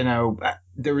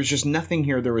 there was just nothing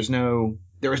here. There was nothing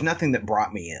that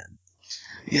brought me in.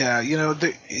 Yeah.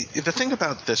 The thing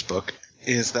about this book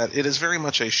is that it is very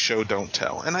much a show don't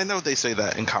tell. And I know they say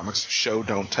that in comics, show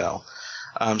don't tell.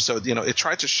 So it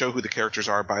tried to show who the characters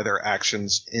are by their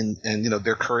actions and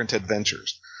their current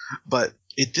adventures. But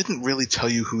it didn't really tell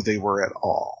you who they were at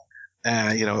all.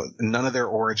 None of their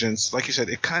origins. Like you said,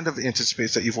 it kind of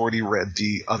anticipates that you've already read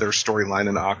the other storyline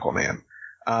in Aquaman.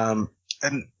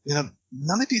 And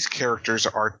none of these characters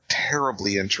are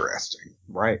terribly interesting.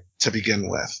 Right. To begin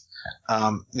with.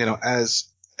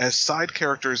 As side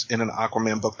characters in an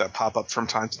Aquaman book that pop up from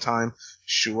time to time,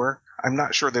 sure. I'm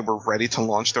not sure they were ready to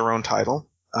launch their own title.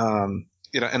 And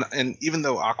even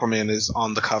though Aquaman is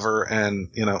on the cover and,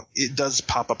 it does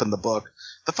pop up in the book,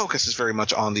 the focus is very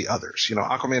much on the others.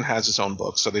 Aquaman has his own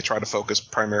book, so they try to focus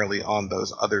primarily on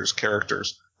those others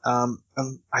characters. And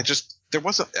I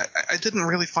didn't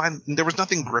really find, there was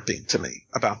nothing gripping to me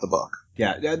about the book.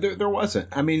 Yeah, there wasn't.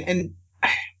 I mean, and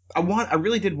I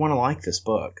really did want to like this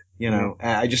book,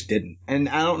 I just didn't. And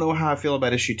I don't know how I feel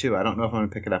about issue 2. I don't know if I'm going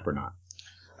to pick it up or not.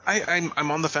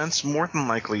 I'm on the fence. More than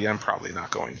likely, I'm probably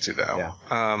not going to, though. Yeah.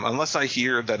 Unless I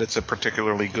hear that it's a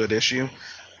particularly good issue,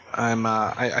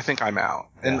 I think I'm out.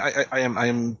 And Yeah. I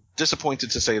am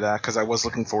disappointed to say that because I was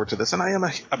looking forward to this, and I am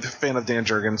a fan of Dan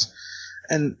Jurgens.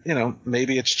 And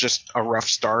maybe it's just a rough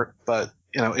start, but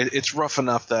it's rough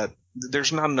enough that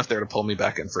there's not enough there to pull me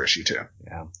back in for issue 2.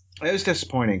 Yeah. It was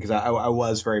disappointing because I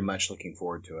was very much looking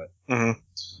forward to it. Mm-hmm.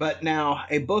 But now,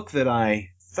 a book that I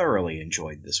thoroughly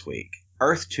enjoyed this week,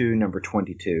 Earth 2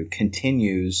 #22,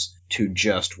 continues to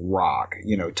just rock.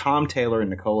 Tom Taylor and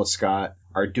Nicola Scott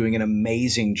are doing an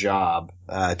amazing job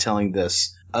telling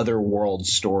this otherworld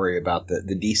story about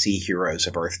the DC heroes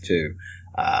of Earth 2.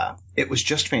 It was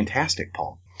just fantastic,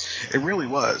 Paul. It really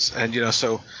was. And,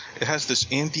 so it has this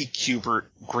Andy Kubert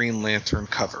Green Lantern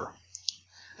cover.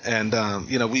 And,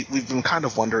 we've been kind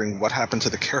of wondering what happened to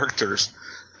the characters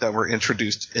that were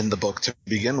introduced in the book to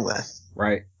begin with.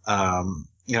 Right.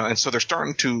 And so they're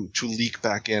starting to leak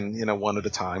back in, one at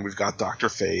a time. We've got Dr.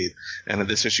 Fate, and in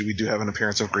this issue we do have an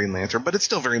appearance of Green Lantern, but it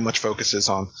still very much focuses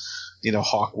on,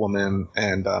 Hawkwoman.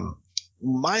 And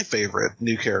my favorite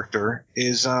new character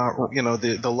is,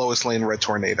 the Lois Lane Red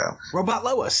Tornado. Robot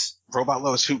Lois,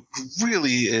 who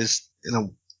really is,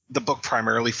 the book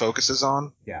primarily focuses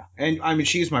on. Yeah, and I mean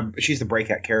she's the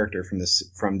breakout character from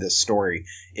this story.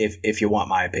 If you want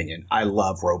my opinion, I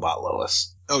love Robot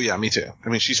Lois. Oh yeah, me too. I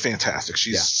mean she's fantastic.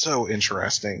 She's so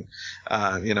interesting.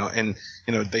 And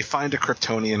they find a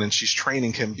Kryptonian and she's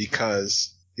training him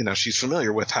because she's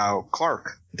familiar with how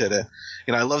Clark did it.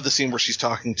 I love the scene where she's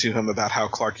talking to him about how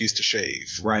Clark used to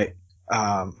shave. Right.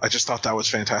 I just thought that was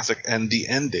fantastic, and the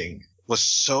ending was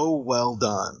so well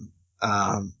done.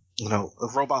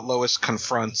 Robot Lois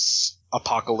confronts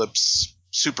Apocalypse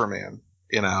Superman,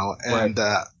 you know, and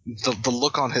the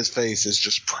look on his face is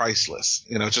just priceless.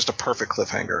 You know, just a perfect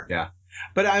cliffhanger. Yeah.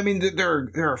 But I mean, there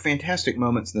are fantastic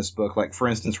moments in this book. Like, for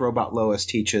instance, Robot Lois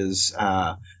teaches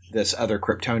this other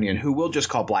Kryptonian, who we'll just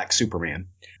call Black Superman.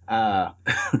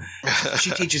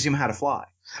 She teaches him how to fly.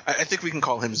 I think we can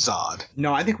call him Zod.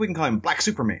 No, I think we can call him Black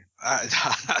Superman.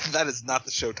 That is not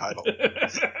the show title.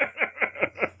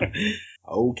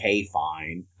 Okay,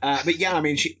 fine. But yeah, I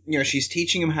mean, she's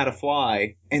teaching him how to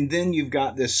fly, and then you've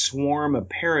got this swarm of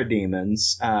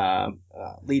parademons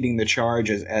leading the charge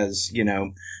as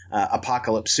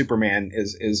Apocalypse Superman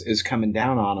is coming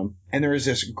down on him. And there is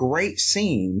this great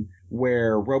scene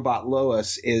where Robot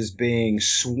Lois is being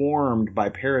swarmed by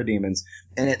parademons,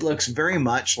 and it looks very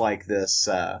much like this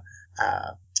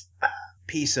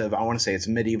piece of, I want to say it's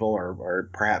medieval or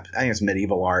perhaps I think it's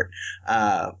medieval art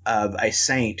of a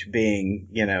saint being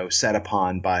set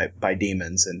upon by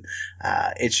demons, and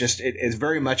it's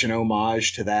very much an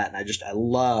homage to that, and I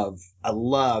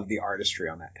love the artistry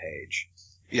on that page.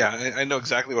 Yeah, I know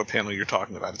exactly what panel you're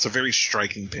talking about. It's a very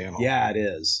striking panel. Yeah, it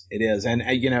is, and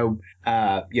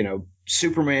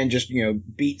Superman just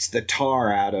beats the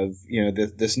tar out of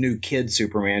this new kid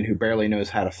Superman who barely knows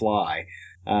how to fly.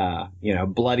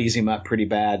 Bloodies him up pretty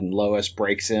bad, and Lois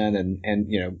breaks in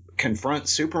and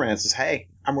confronts Superman and says, "Hey,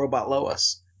 I'm Robot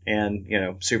Lois." And,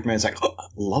 Superman's like, "Oh,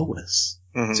 Lois."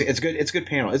 Mm-hmm. So it's good. It's a good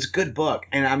panel. It's a good book.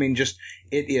 And I mean,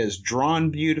 it is drawn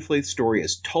beautifully. The story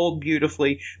is told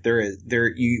beautifully.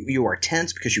 You are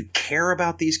tense because you care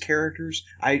about these characters.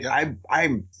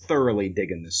 I'm thoroughly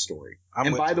digging this story.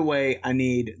 By the way, I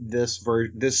need this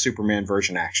Superman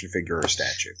version action figure or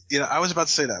statue. I was about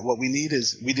to say that. What we need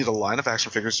a line of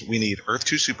action figures. We need Earth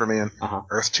 2 Superman,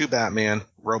 Earth 2 Batman,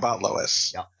 Robot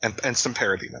Lois, and some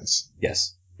parademons.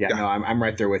 Yes. Yeah, no, I'm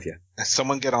right there with you. If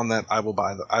someone get on that, I will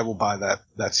buy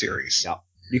that series. Yeah.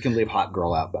 You can leave Hot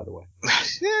Girl out, by the way.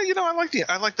 Yeah,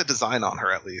 I like the design on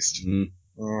her at least. She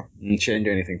didn't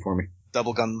do anything for me.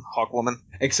 Double gun Hawk Woman.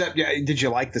 Except, did you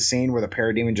like the scene where the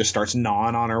parademon just starts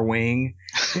gnawing on her wing?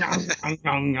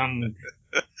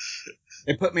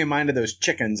 It put me in mind of those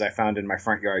chickens I found in my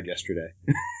front yard yesterday.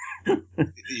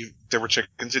 There were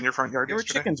chickens in your front yard yesterday? There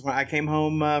were chickens when I came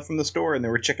home from the store, and there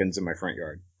were chickens in my front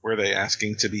yard. Were they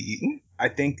asking to be eaten? I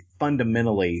think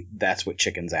fundamentally that's what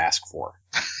chickens ask for.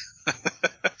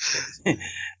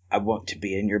 I want to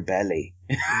be in your belly.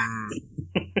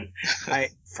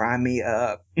 Fry me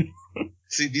up.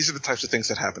 See, these are the types of things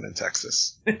that happen in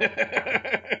Texas.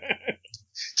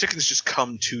 Chickens just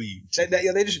come to you.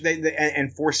 They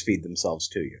and force feed themselves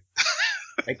to you.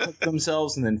 They cook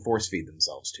themselves and then force feed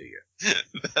themselves to you.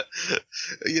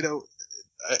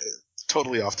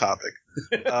 Totally off topic.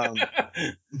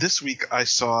 This week I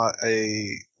saw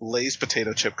a Lay's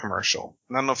potato chip commercial.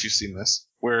 And I don't know if you've seen this,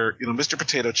 where Mr.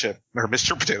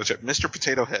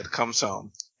 Potato Head comes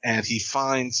home and he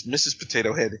finds Mrs.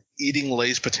 Potato Head eating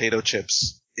Lay's potato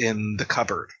chips in the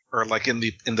cupboard, or like in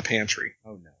the pantry.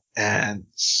 Oh no. And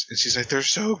she's like, "They're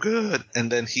so good." And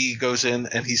then he goes in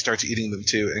and he starts eating them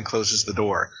too and closes the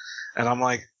door. And I'm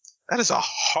like, that is a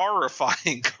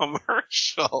horrifying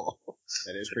commercial.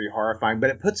 That is pretty horrifying, but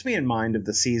it puts me in mind of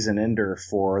the season ender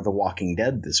for The Walking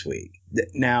Dead this week.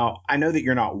 Now, I know that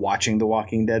you're not watching The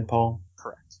Walking Dead, Paul.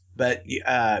 Correct. But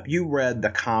you read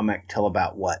the comic till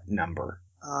about what number?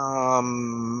 I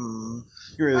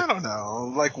don't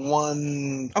know, like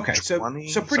 1. Okay, so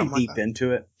pretty deep like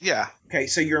into it. Yeah. Okay,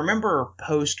 so you remember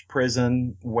post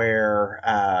prison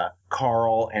where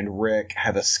Carl and Rick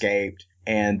have escaped,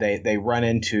 and they run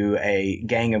into a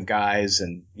gang of guys,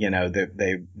 and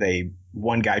they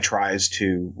one guy tries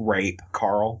to rape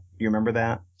Carl. You remember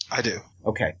that? I do.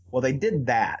 Okay, well they did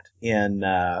that in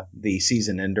the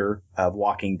season ender of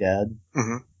Walking Dead.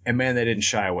 Mm-hmm. And man, they didn't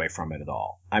shy away from it at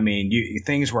all. I mean,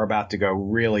 things were about to go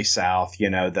really south.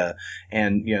 The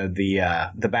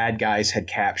bad guys had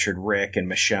captured Rick and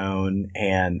Michonne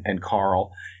and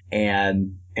Carl,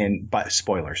 but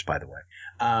spoilers, by the way.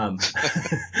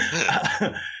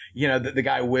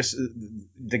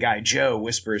 The guy Joe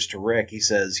whispers to Rick. He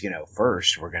says,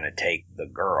 "First we're gonna take the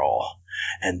girl,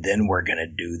 and then we're gonna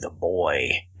do the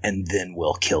boy, and then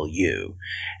we'll kill you."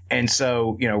 And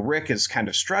so, Rick is kind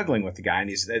of struggling with the guy, and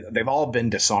they've all been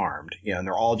disarmed, and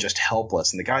they're all just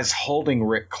helpless. And the guy's holding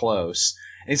Rick close,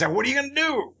 and he's like, "What are you going to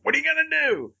do? What are you going to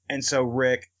do?" And so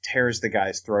Rick tears the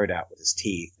guy's throat out with his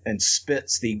teeth and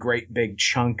spits the great big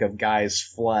chunk of guy's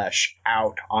flesh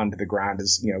out onto the ground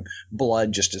as,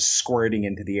 blood just is squirting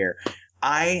into the air.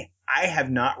 I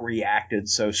have not reacted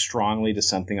so strongly to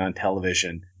something on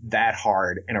television that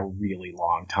hard in a really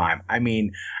long time. I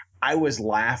mean, I was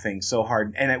laughing so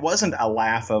hard, and it wasn't a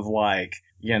laugh of like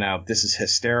this is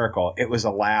hysterical. It was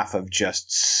a laugh of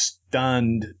just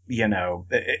stunned,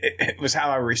 it was how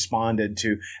I responded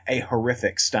to a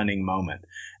horrific, stunning moment.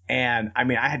 And I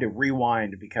mean, I had to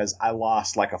rewind because I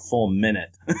lost like a full minute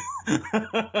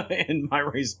in my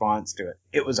response to it.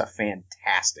 It was a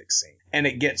fantastic scene. And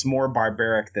it gets more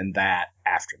barbaric than that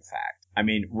after the fact. I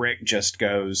mean, Rick just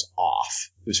goes off.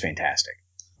 It was fantastic.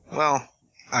 Well,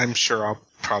 I'm sure I'll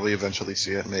probably eventually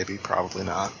see it. Maybe, probably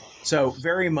not. So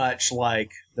very much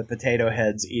like the potato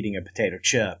heads eating a potato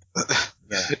chip.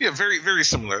 Yeah, very, very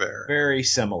similar there. Very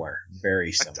similar.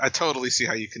 Very similar. I totally see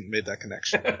how you made that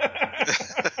connection.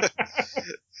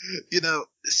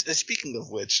 Speaking of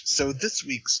which, so this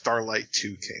week Starlight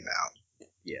 2 came out.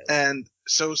 Yes. And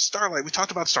so Starlight, we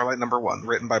talked about Starlight #1,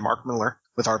 written by Mark Millar,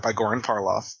 with art by Goran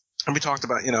Parlov. And we talked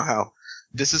about, how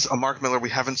this is a Mark Millar we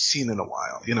haven't seen in a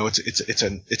while.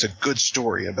 It's a good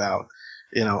story about,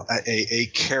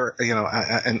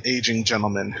 an aging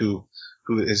gentleman who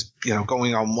is,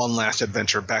 going on one last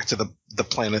adventure back to the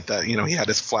planet that, he had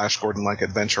his Flash Gordon-like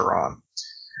adventure on.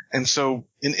 And so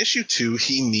in issue 2,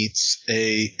 he meets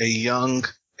a young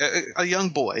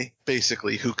boy,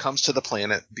 basically, who comes to the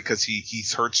planet because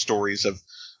he's heard stories of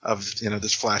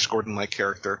this Flash Gordon-like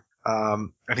character.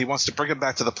 And he wants to bring him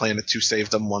back to the planet to save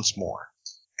them once more.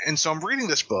 And so I'm reading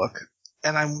this book,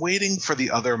 and I'm waiting for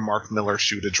the other Mark Millar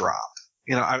shoe to drop.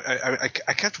 I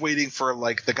kept waiting for,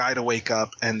 like, the guy to wake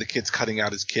up and the kid's cutting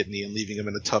out his kidney and leaving him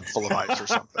in a tub full of ice or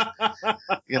something.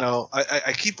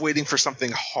 I keep waiting for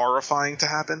something horrifying to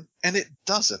happen, and it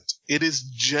doesn't. It is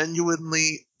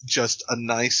genuinely just a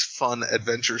nice, fun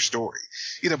adventure story.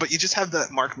 But you just have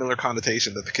that Mark Millar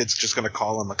connotation that the kid's just going to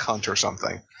call him a cunt or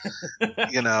something.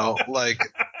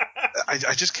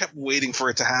 I just kept waiting for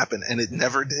it to happen, and it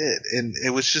never did. And it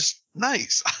was just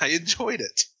nice. I enjoyed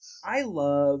it. I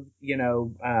love,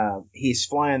 he's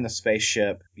flying the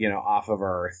spaceship, off of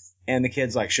Earth. And the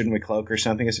kid's like, shouldn't we cloak or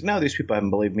something? I said, no, these people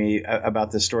haven't believed me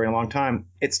about this story in a long time.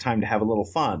 It's time to have a little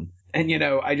fun. And,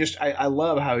 I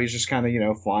love how he's just kind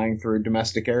of, flying through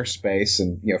domestic airspace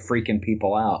and, freaking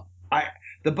people out.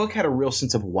 The book had a real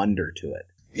sense of wonder to it.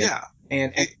 Yeah.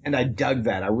 And I dug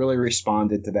that. I really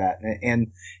responded to that.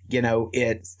 And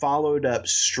it followed up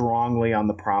strongly on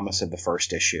the promise of the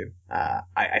first issue.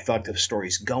 I felt like the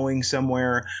story's going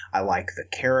somewhere. I like the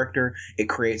character. It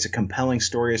creates a compelling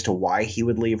story as to why he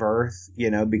would leave Earth,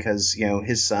 because,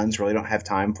 his sons really don't have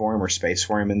time for him or space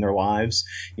for him in their lives.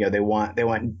 They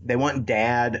want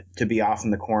dad to be off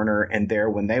in the corner and there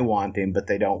when they want him, but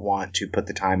they don't want to put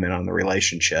the time in on the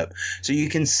relationship. So you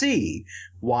can see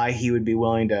why he would be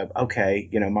willing to, okay,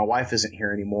 my wife isn't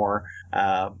here anymore.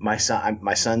 My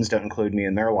sons don't include me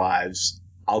in their lives.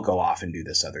 I'll go off and do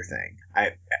this other thing.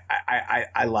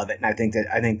 I love it. And I think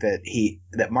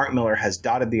that Mark Millar has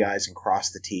dotted the I's and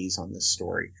crossed the T's on this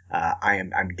story.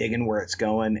 I'm digging where it's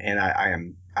going, and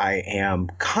I am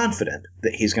confident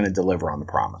that he's going to deliver on the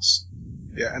promise.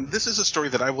 Yeah. And this is a story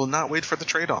that I will not wait for the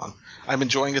trade on. I'm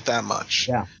enjoying it that much.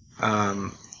 Yeah.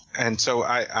 And so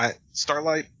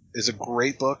Starlight is a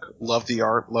great book. Love the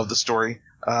art. Love the story.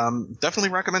 Definitely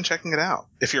recommend checking it out.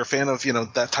 If you're a fan of,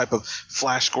 that type of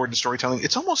Flash Gordon storytelling,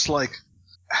 it's almost like,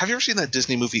 have you ever seen that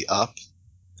Disney movie Up?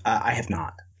 I have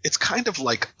not. It's kind of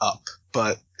like Up,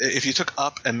 but if you took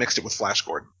Up and mixed it with Flash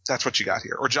Gordon, that's what you got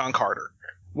here. Or John Carter.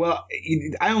 Well,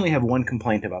 I only have one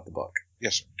complaint about the book.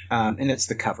 Yes, sir. And it's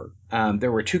the cover.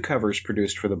 There were 2 covers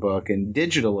produced for the book, and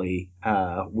digitally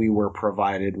we were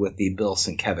provided with the Bill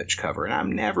Sienkiewicz cover. And I've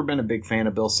never been a big fan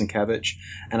of Bill Sienkiewicz,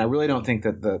 and I really don't think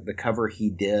that the cover he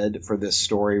did for this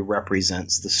story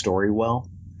represents the story well.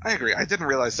 I agree. I didn't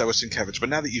realize that was Sienkiewicz, but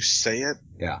now that you say it,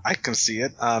 yeah, I can see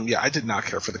it. I did not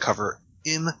care for the cover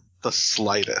in the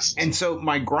slightest. And so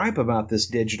my gripe about this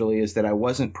digitally is that I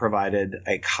wasn't provided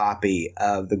a copy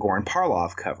of the Goran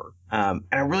Parlov cover. And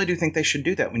I really do think they should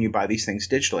do that when you buy these things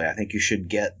digitally. I think you should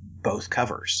get both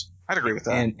covers. I'd agree with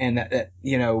that. And that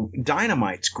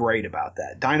Dynamite's great about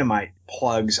that. Dynamite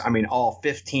plugs, all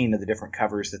 15 of the different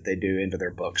covers that they do into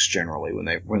their books generally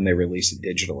when they release it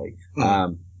digitally.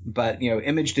 Mm-hmm. But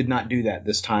Image did not do that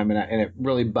this time, and it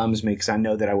really bums me because I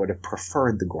know that I would have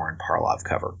preferred the Goran Parlov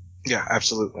cover. Yeah,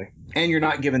 absolutely. And you're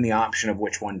not given the option of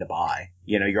which one to buy.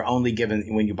 You're only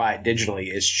given, when you buy it digitally,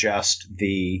 it's just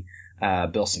the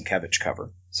Bill Sienkiewicz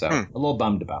cover. So a little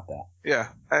bummed about that. Yeah,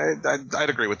 I'd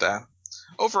agree with that.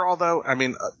 Overall, though,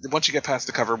 once you get past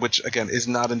the cover, which, again, is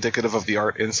not indicative of the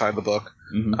art inside the book,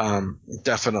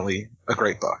 definitely a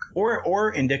great book.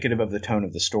 Or indicative of the tone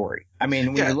of the story.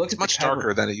 When you look it's at much the cover,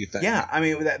 darker than you think. Yeah,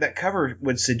 that cover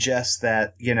would suggest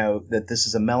that, that this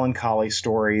is a melancholy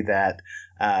story, that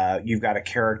you've got a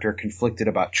character conflicted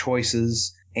about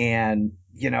choices. And,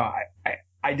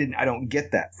 I don't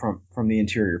get that from the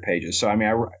interior pages. So I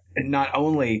mean, not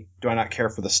only do I not care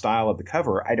for the style of the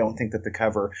cover, I don't think that the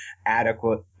cover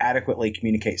adequately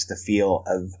communicates the feel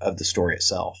of the story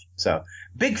itself. So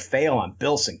big fail on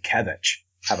Bill Sienkiewicz.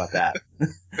 How about that?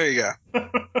 There you go.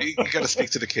 You got to speak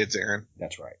to the kids, Aaron.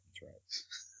 That's right.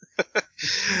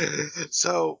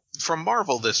 So from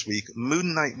Marvel this week,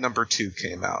 Moon Knight #2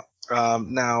 came out.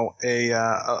 Now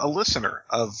a listener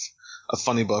of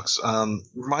Funny Books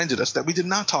reminded us that we did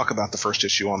not talk about the first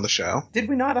issue on the show. Did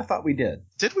we not? I thought we did.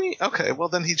 Did we? Okay, well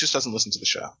then he just doesn't listen to the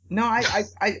show. No, I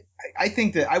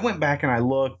think that I went back and I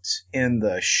looked in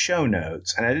the show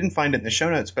notes, and I didn't find it in the show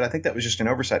notes, but I think that was just an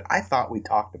oversight. I thought we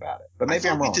talked about it, but maybe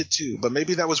I'm wrong. We did too, but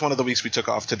maybe that was one of the weeks we took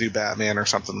off to do Batman or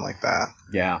something like that.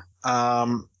 Yeah.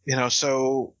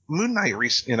 So Moon Knight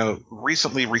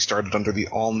recently restarted under the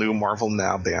all-new Marvel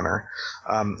Now banner,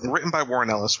 written by Warren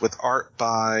Ellis with art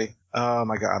by, oh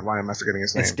my God, why am I forgetting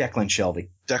his name? It's Declan Shelby.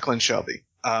 Declan Shelby.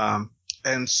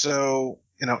 And so,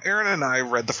 Aaron and I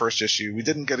read the first issue. We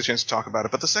didn't get a chance to talk about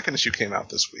it, but the second issue came out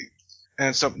this week.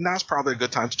 And so now's probably a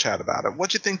good time to chat about it.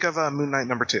 What'd you think of Moon Knight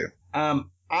 #2?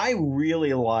 I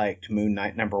really liked Moon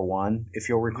Knight #1, if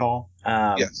you'll recall.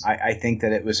 Yes. I think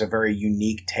that it was a very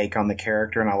unique take on the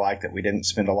character, and I like that we didn't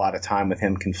spend a lot of time with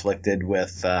him conflicted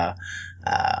with,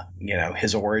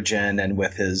 his origin and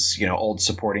with his, old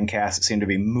supporting cast. It seemed to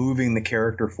be moving the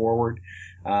character forward.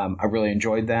 I really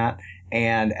enjoyed that.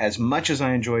 And as much as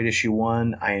I enjoyed issue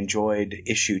 1, I enjoyed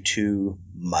issue 2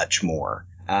 much more.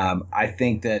 I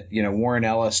think that, Warren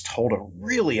Ellis told a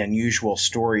really unusual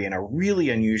story in a really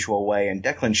unusual way, and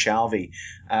Declan Shalvey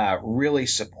really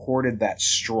supported that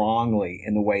strongly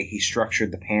in the way he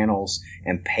structured the panels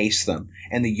and paced them,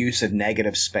 and the use of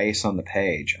negative space on the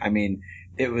page. I mean,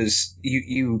 it was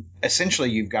you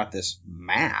essentially you've got this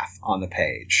math on the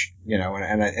page,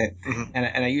 and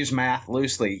I use math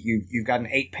loosely. You've got an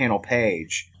 8-panel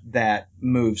page that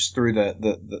moves through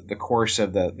the course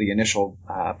of the initial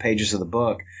pages of the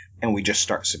book, and we just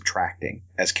start subtracting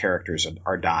as characters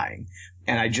are dying.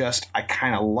 And I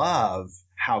kind of love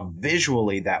how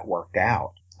visually that worked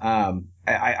out.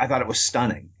 I thought it was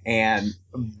stunning and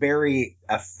very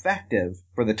effective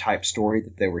for the type story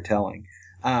that they were telling.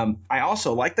 I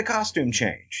also like the costume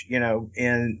change.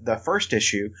 In the first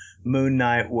issue, Moon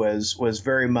Knight was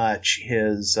very much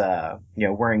his,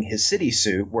 wearing his city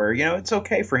suit where, it's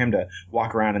okay for him to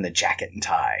walk around in the jacket and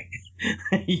tie,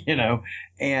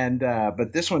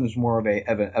 but this one is more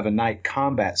of a night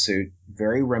combat suit,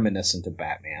 very reminiscent of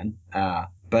Batman.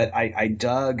 But I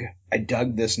dug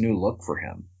this new look for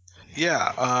him.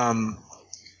 Yeah.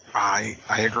 I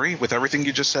agree with everything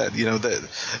you just said.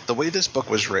 The way this book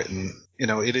was written,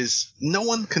 it is, no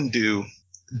one can do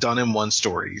done in one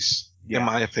stories, in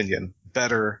my opinion,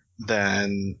 better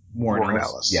than Warren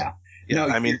Ellis. Yeah.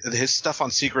 I mean, his stuff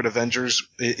on Secret Avengers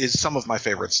is some of my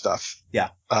favorite stuff. Yeah.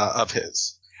 Of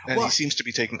his. And he seems to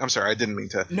be taking, I'm sorry, I didn't mean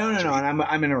to. No, and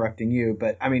I'm interrupting you,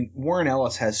 but I mean, Warren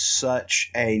Ellis has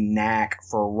such a knack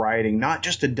for writing not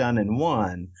just a done in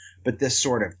one, but this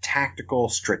sort of tactical,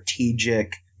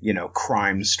 strategic,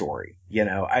 crime story.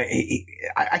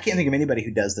 I can't think of anybody who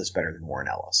does this better than Warren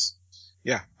Ellis.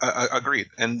 Yeah, agreed.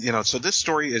 And, so this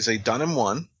story is a done in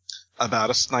one about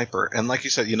a sniper. And like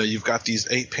you said, you've got these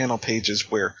 8-panel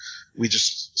pages where we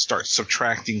just start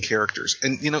subtracting characters.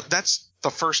 And, that's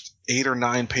the first 8 or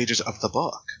 9 pages of the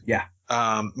book. Yeah.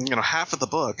 Half of the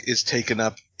book is taken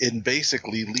up in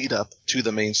basically lead up to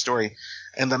the main story.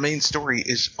 And the main story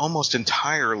is almost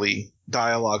entirely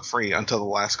dialogue free until the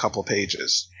last couple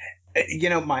pages.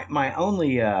 My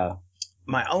only, I'm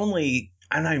not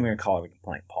even going to call it a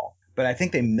complaint, Paul, but I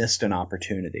think they missed an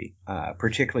opportunity,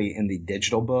 particularly in the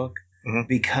digital book,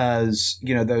 because,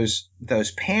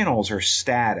 those panels are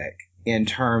static in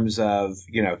terms of,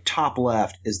 top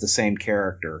left is the same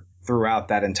character throughout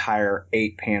that entire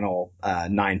 8-panel,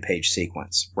 9-page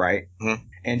sequence, right? Mm-hmm.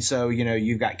 And so,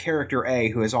 you've got character A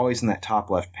who is always in that top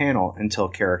left panel until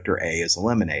character A is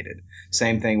eliminated.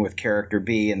 Same thing with character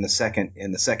B in the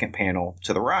second panel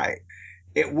to the right.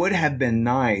 It would have been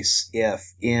nice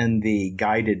if in the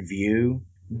guided view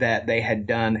that they had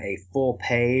done a full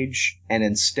page, and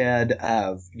instead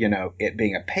of, it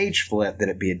being a page flip, that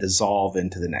it be a dissolve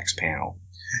into the next panel.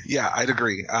 Yeah, I'd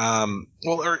agree.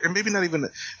 Or maybe not even,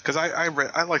 because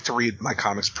I like to read my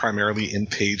comics primarily in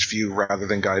page view rather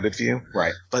than guided view.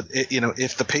 Right. But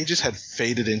if the pages had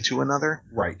faded into another,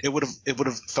 right, it would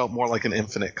have felt more like an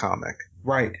infinite comic.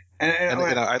 Right. And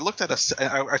I looked at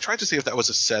I tried to see if that was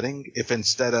a setting. If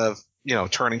instead of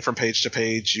turning from page to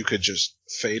page, you could just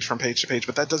fade from page to page,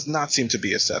 but that does not seem to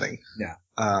be a setting. Yeah.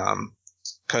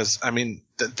 Because I mean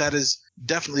that is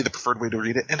definitely the preferred way to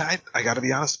read it. And I got to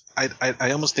be honest,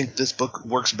 I almost think this book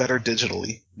works better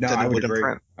digitally than it would in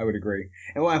print. I would agree.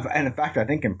 And in fact, I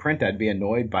think in print I'd be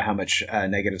annoyed by how much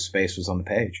negative space was on the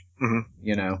page.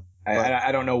 Mm-hmm.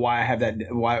 I don't know why I have that,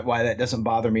 why that doesn't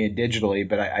bother me digitally,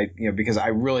 but I because I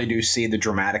really do see the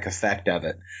dramatic effect of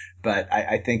it. But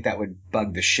I think that would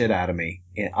bug the shit out of me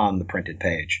on the printed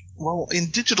page. Well, in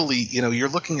digitally, you're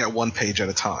looking at one page at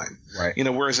a time. Right.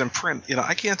 Whereas in print,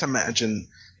 I can't imagine,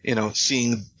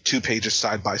 seeing two pages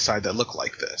side by side that look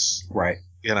like this. Right.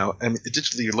 And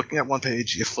digitally, you're looking at one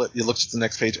page, you flip, you look at the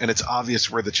next page, and it's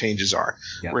obvious where the changes are.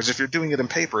 Yep. Whereas if you're doing it in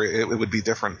paper, it would be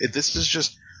different.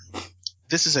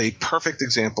 This is a perfect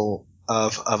example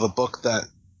of a book that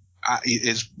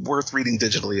is worth reading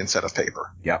digitally instead of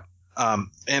paper. Yep.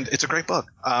 And it's a great book.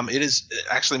 It is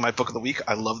actually my book of the week.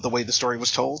 I love the way the story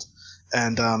was told,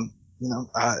 and I'm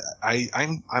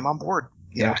on board.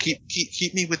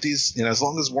 Keep me with these. As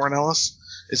long as Warren Ellis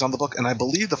is on the book, and I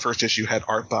believe the first issue had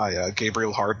art by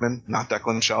Gabriel Hardman, not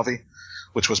Declan Shalvey,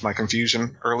 which was my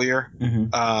confusion earlier.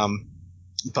 Mm-hmm.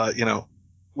 But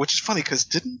which is funny because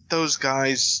didn't those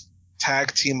guys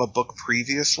tag team a book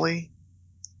previously?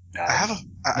 I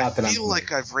feel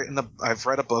like I've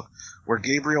read a book where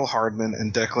Gabriel Hardman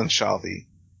and Declan Shalvey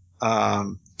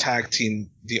tag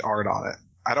team the art on it.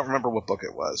 I don't remember what book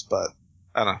it was, but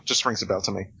I don't know, just rings a bell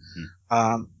to me.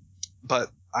 But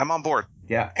I'm on board.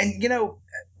 Yeah, and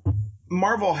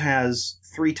Marvel has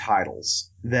 3 titles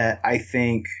that I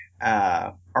think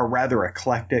are rather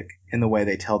eclectic in the way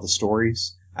they tell the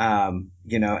stories. And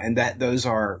that those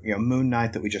are Moon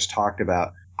Knight that we just talked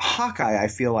about. Hawkeye, I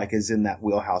feel like, is in that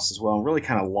wheelhouse as well, and really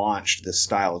kind of launched this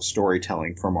style of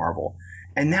storytelling for Marvel.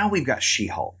 And now we've got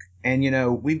She-Hulk, and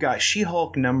we've got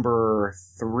She-Hulk number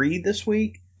 3 this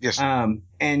week. Yes. And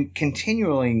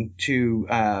continuing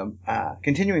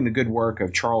the good work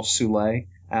of Charles Soule.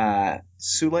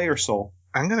 Soule or Soule?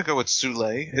 I'm going to go with Soule.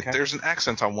 Okay. There's an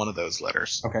accent on one of those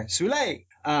letters. Okay, Soule.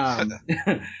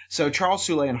 So Charles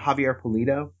Soule and Javier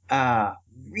Pulido,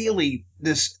 really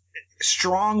this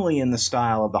strongly in the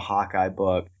style of the Hawkeye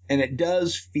book, and it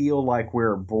does feel like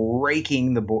we're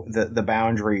breaking the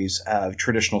boundaries of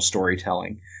traditional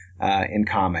storytelling in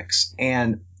comics,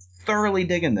 and thoroughly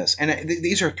digging this. And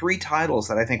these are 3 titles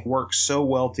that I think work so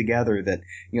well together that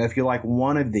if you like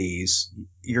one of these,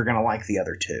 you're going to like the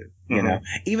other 2. Mm-hmm.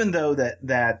 Even though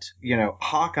that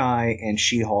Hawkeye and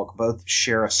She-Hulk both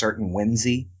share a certain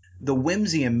whimsy. The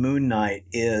whimsy in Moon Knight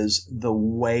is the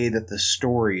way that the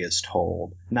story is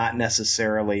told, not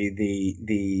necessarily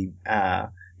the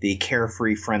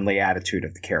carefree, friendly attitude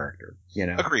of the character.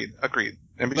 Agreed.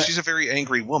 I mean, she's a very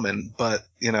angry woman, but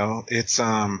it's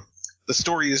the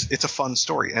story it's a fun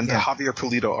story, and the Javier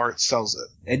Pulido art sells it.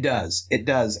 It does,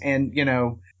 and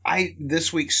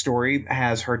this week's story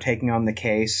has her taking on the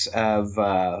case of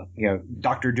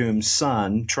Dr. Doom's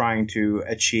son trying to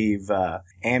achieve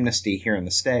amnesty here in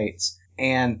the States,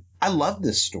 and I love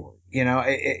this story.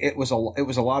 It was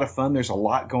a lot of fun. There's a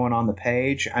lot going on the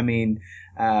page. I mean,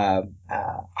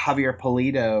 Javier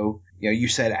Pulido, you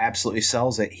said absolutely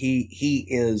sells it. He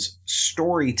is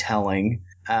storytelling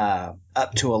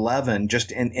up to 11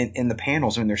 just in the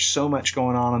panels. I mean, there's so much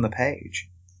going on the page.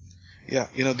 Yeah,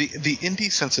 the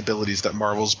indie sensibilities that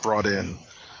Marvel's brought in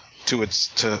to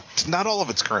not all of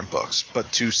its current books, but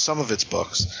to some of its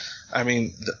books. I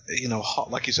mean,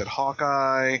 like you said,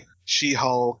 Hawkeye,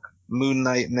 She-Hulk, Moon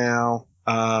Knight now,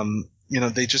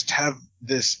 they just have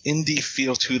this indie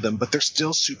feel to them, but they're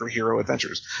still superhero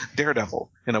adventures.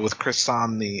 Daredevil, with Chris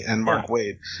Samnee and Mark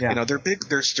Waid, they're big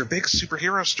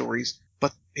superhero stories,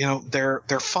 but they're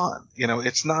fun.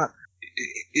 It's not.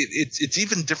 It's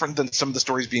even different than some of the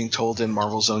stories being told in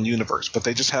Marvel's own universe, but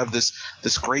they just have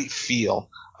this great feel,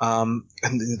 and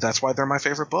that's why they're my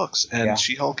favorite books. And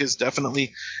She-Hulk is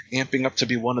definitely amping up to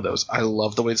be one of those. I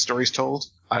love the way the story's told.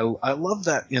 I love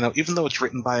that even though it's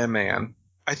written by a man,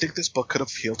 I think this book could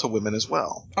appeal to women as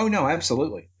well. Oh no,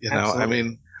 absolutely. I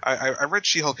mean, I read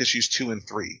She-Hulk issues 2 and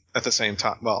 3 at the same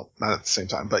time. Well, not at the same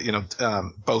time, but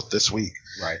both this week.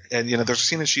 Right. And there's a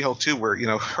scene in She-Hulk 2 where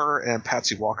her and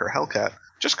Patsy Walker Hellcat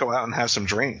just go out and have some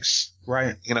drinks.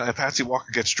 Right. And Patsy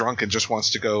Walker gets drunk and just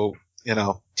wants to go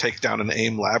take down an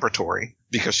AIM laboratory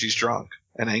because she's drunk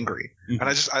and angry.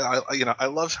 Mm-hmm. And I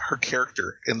love her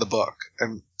character in the book,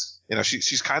 and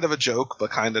she's kind of a joke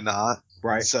but kind of not.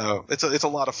 Right. So it's a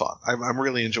lot of fun. I'm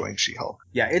really enjoying She-Hulk.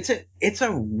 Yeah, it's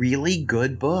a really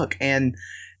good book, and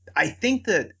I think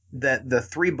that the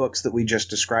 3 books that we just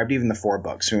described, even the 4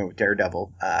 books,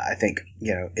 Daredevil, I think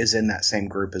is in that same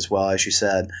group as well, as you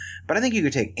said. But I think you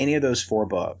could take any of those 4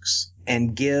 books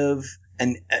and give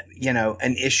an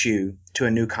issue to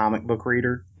a new comic book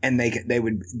reader, and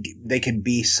they could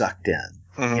be sucked in.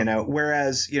 Mm-hmm.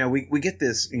 Whereas, we get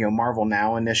this, Marvel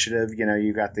Now initiative,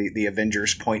 you got the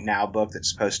Avengers Point Now book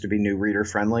that's supposed to be new reader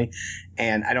friendly.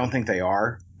 And I don't think they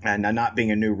are. And not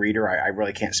being a new reader, I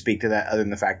really can't speak to that other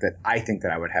than the fact that I think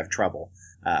that I would have trouble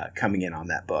coming in on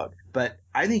that book. But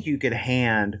I think you could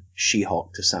hand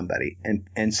She-Hulk to somebody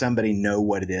and somebody know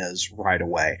what it is right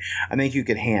away. I think you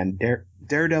could hand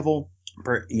Daredevil,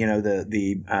 what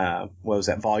was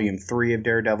that, volume 3 of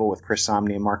Daredevil with Chris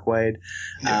Samnee and Mark Waid.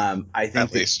 Yeah, I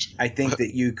think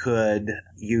that you could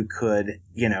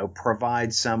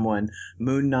provide someone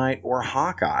Moon Knight or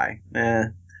Hawkeye.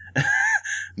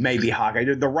 Maybe Hawkeye,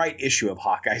 the right issue of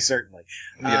Hawkeye, certainly.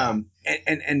 Yeah.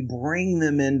 And bring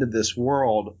them into this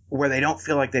world where they don't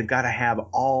feel like they've got to have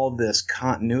all this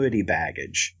continuity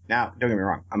baggage. Now, don't get me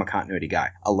wrong, I'm a continuity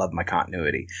guy. I love my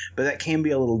continuity. But that can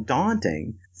be a little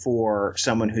daunting for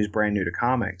someone who's brand new to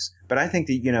comics. But I think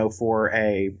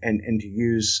that, and to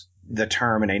use the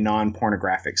term in a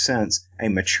non-pornographic sense, a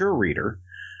mature reader,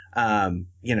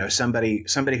 somebody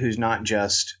who's not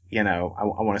just, I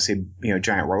want to see,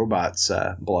 giant robots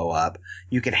blow up.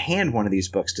 You could hand one of these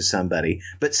books to somebody,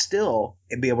 but still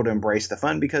be able to embrace the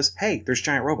fun because, hey, there's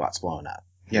giant robots blowing up.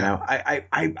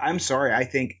 I'm sorry. I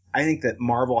think that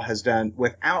Marvel has done,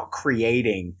 without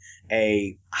creating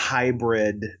a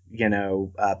hybrid,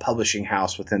 publishing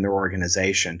house within their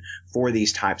organization for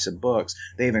these types of books,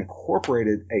 they've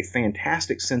incorporated a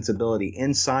fantastic sensibility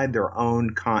inside their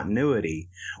own continuity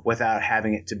without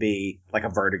having it to be like a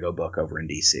Vertigo book over in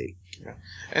DC. Yeah.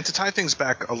 And to tie things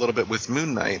back a little bit with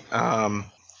Moon Knight,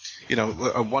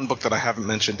 one book that I haven't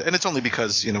mentioned, and it's only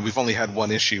because, we've only had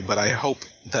one issue, but I hope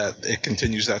that it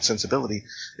continues that sensibility,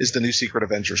 is the new Secret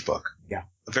Avengers book. Yeah.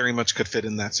 Very much could fit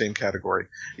in that same category.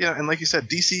 And like you said,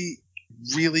 DC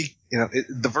really,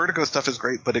 the Vertigo stuff is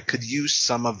great, but it could use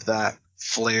some of that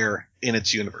flair in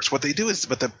its universe. What they do is,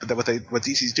 what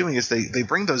DC's doing is they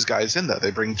bring those guys in, though.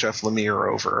 They bring Jeff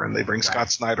Lemire over, and they bring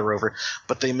Scott Snyder over,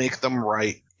 but they make them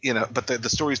write. But the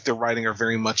stories they're writing are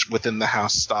very much within the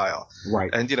house style. Right.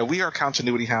 And, we are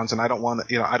continuity hounds, and I don't want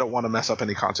to mess up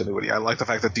any continuity. I like the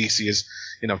fact that DC is,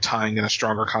 tying in a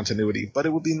stronger continuity, but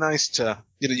it would be nice to,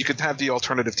 you could have the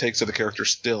alternative takes of the characters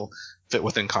still fit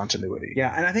within continuity.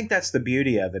 Yeah. And I think that's the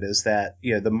beauty of it, is that,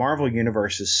 the Marvel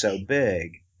universe is so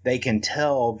big, they can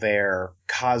tell their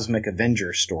cosmic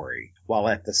Avenger story while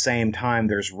at the same time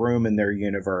there's room in their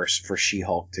universe for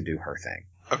She-Hulk to do her thing.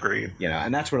 Agreed.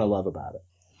 And that's what I love about it.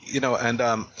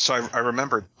 So I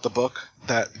remembered the book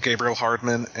that Gabriel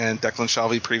Hardman and Declan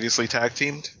Shalvey previously tag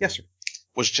teamed. Yes, sir.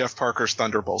 Was Jeff Parker's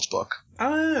Thunderbolts book.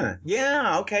 Ah,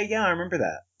 yeah, okay, yeah, I remember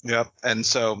that. Yep, and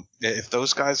so if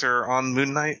those guys are on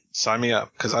Moon Knight, sign me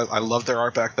up, because I loved their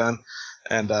art back then,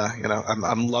 and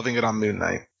I'm loving it on Moon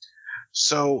Knight.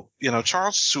 So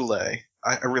Charles Soule,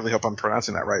 I really hope I'm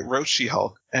pronouncing that right, wrote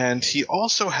She-Hulk, and he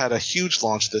also had a huge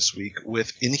launch this week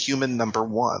with Inhuman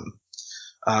 #1.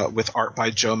 With art by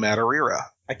Joe Madureira.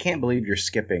 I can't believe you're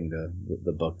skipping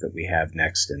the book that we have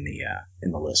next in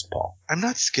the list, Paul. I'm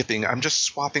not skipping. I'm just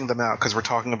swapping them out because we're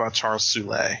talking about Charles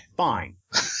Soule. Fine.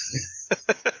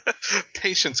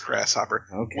 Patience, Grasshopper.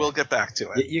 Okay. We'll get back to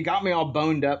it. You got me all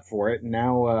boned up for it, and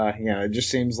now it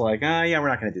just seems like, we're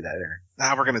not going to do that, Aaron.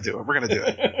 Nah, we're going to do it. We're going to do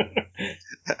it.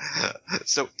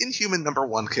 So Inhuman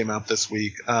 #1 came out this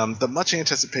week. The much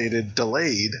anticipated,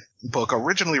 delayed book,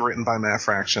 originally written by Matt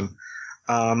Fraction.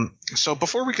 So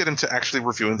before we get into actually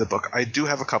reviewing the book, I do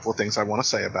have a couple of things I want to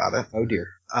say about it. Oh dear.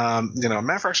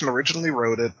 Matt Fraction originally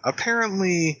wrote it.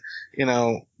 Apparently,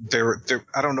 I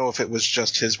don't know if it was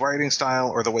just his writing style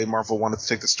or the way Marvel wanted to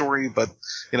take the story, but,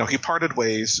 he parted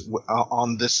ways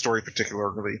on this story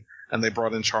particularly, and they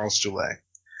brought in Charles Soule.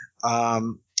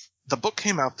 The book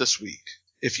came out this week.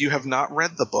 If you have not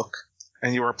read the book,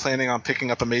 and you are planning on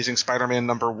picking up Amazing Spider-Man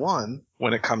 #1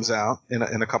 when it comes out in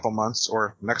a couple months,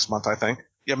 or next month, I think,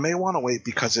 you may want to wait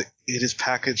because it is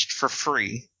packaged for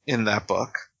free in that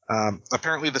book.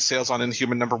 Apparently the sales on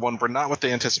Inhuman #1 were not what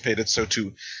they anticipated, so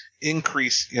to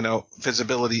increase,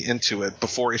 visibility into it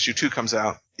before issue 2 comes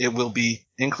out, it will be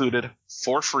included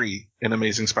for free in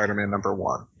Amazing Spider-Man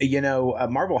 #1.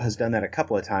 Marvel has done that a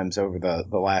couple of times over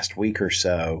the last week or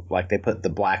so. Like they put the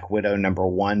Black Widow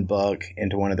 #1 book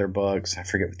into one of their books. I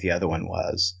forget what the other one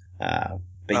was.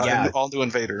 But yeah, All New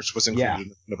Invaders was included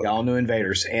in the book. All New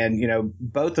Invaders. And,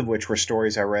 both of which were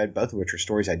stories I read, both of which were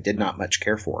stories I did not much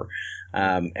care for,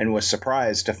 and was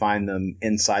surprised to find them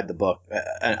inside the book,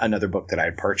 another book that I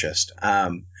had purchased. I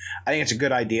think it's a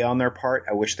good idea on their part.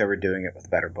 I wish they were doing it with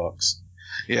better books.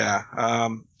 Yeah.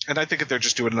 And I think they're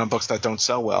just doing it on books that don't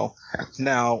sell well.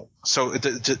 Now, so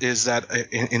is that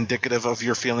indicative of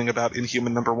your feeling about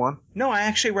Inhuman #1? No, I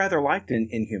actually rather liked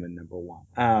Inhuman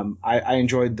 #1. I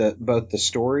enjoyed both the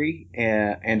story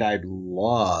and I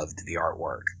loved the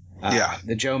artwork. Yeah.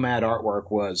 The Joe Mad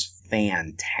artwork was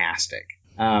fantastic.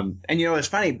 And, it's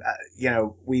funny,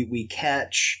 we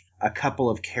catch a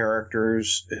couple of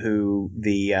characters who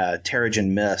the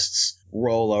Terrigen Mists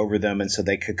roll over them, and so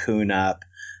they cocoon up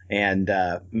and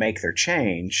make their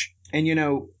change. And,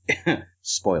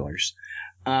 spoilers.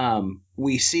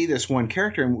 We see this one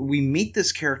character, and we meet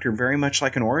this character very much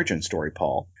like an origin story,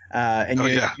 Paul.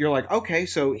 You're like, okay,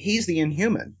 so he's the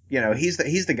Inhuman. He's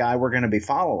the guy we're going to be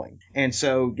following. And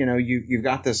so, you've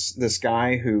got this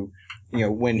guy who,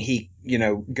 when he,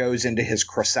 goes into his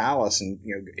chrysalis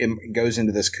and, goes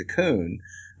into this cocoon,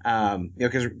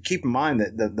 because keep in mind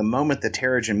that the moment the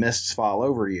Terrigen Mists fall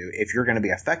over you, if you're going to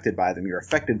be affected by them, you're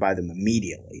affected by them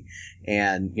immediately.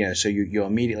 And, so you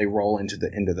immediately roll into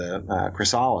the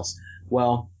chrysalis.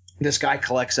 Well, this guy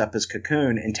collects up his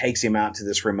cocoon and takes him out to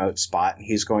this remote spot, and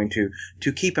he's going to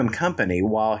keep him company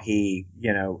while he,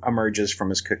 emerges from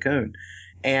his cocoon.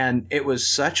 And it was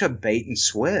such a bait and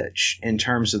switch in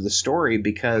terms of the story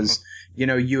because,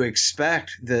 you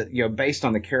expect that, based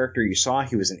on the character you saw,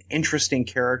 he was an interesting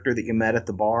character that you met at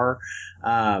the bar.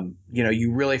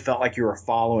 You really felt like you were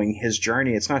following his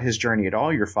journey. It's not his journey at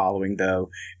all you're following,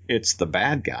 though. It's the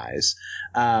bad guys.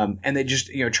 And they just,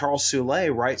 Charles Soule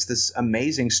writes this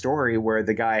amazing story where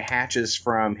the guy hatches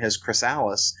from his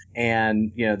chrysalis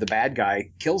and, the bad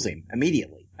guy kills him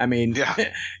immediately. I mean,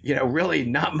 really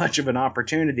not much of an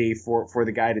opportunity for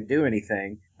the guy to do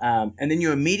anything. And then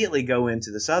you immediately go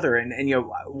into this other. And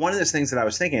one of those things that I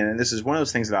was thinking, and this is one of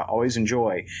those things that I always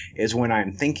enjoy, is when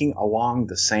I'm thinking along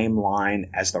the same line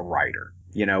as the writer.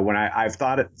 When I've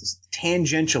thought it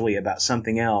tangentially about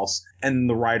something else, and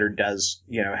the writer does,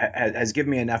 has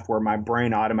given me enough where my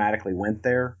brain automatically went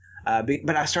there.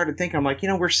 But I started thinking, I'm like,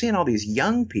 we're seeing all these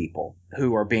young people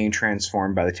who are being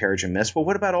transformed by the Terrigen Mist. Well,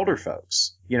 what about older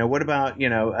folks? What about,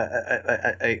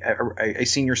 a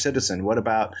senior citizen? What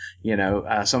about,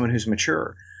 someone who's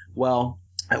mature? Well,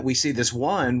 we see this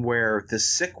one where the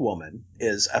sick woman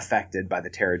is affected by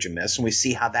the Terrigen Mist, and we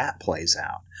see how that plays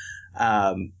out.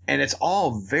 And it's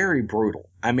all very brutal.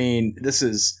 I mean, this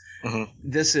is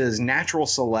natural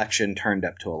selection turned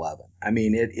up to 11. I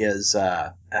mean, it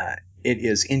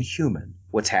is inhuman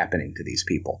what's happening to these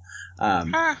people.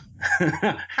 I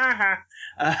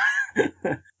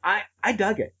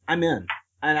dug it. I'm in.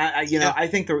 And I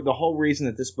think the whole reason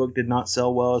that this book did not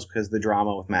sell well is because of the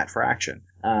drama with Matt Fraction.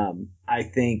 I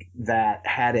think that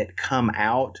had it come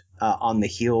out on the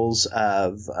heels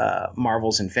of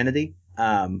Marvel's Infinity,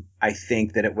 I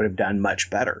think that it would have done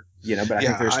much better. But I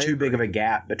think there's too big of a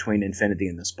gap between Infinity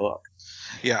and this book.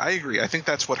 Yeah, I agree. I think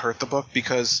that's what hurt the book,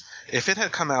 because if it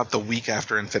had come out the week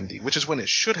after Infinity, which is when it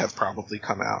should have probably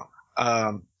come out,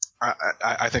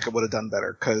 I think it would have done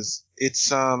better, because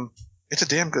it's a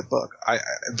damn good book.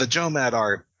 The Joe Mad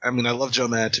art, I mean, I love Joe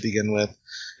Mad to begin with.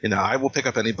 I will pick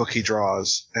up any book he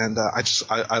draws, and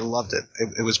I loved it.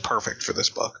 It was perfect for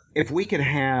this book. If we could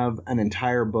have an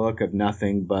entire book of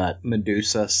nothing but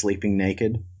Medusa sleeping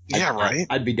naked,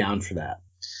 I'd be down for that.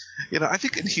 I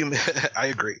think I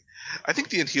agree. I think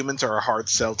the Inhumans are a hard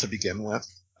sell to begin with.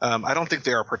 I don't think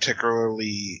they are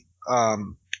particularly. I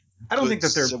don't think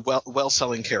that they're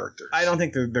well-selling characters. I don't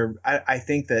think they're. I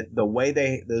think that the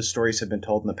way those stories have been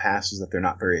told in the past is that they're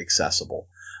not very accessible.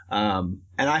 And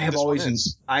I have always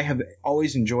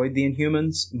enjoyed the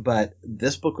Inhumans, but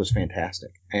this book was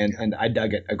fantastic, and I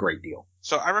dug it a great deal.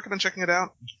 So I recommend checking it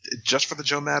out just for the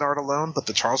Joe Mad art alone. But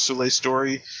the Charles Soule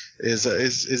story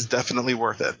is definitely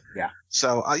worth it. Yeah.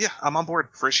 So I'm on board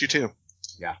for issue 2.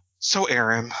 Yeah. So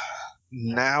Aaron,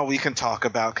 now we can talk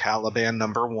about Caliban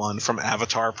 #1 from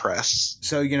Avatar Press.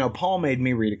 So, Paul made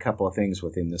me read a couple of things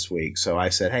with him this week. So I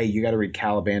said, hey, you got to read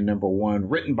Caliban #1,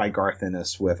 written by Garth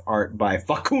Ennis with art by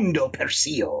Facundo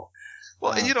Percio.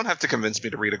 Well, and you don't have to convince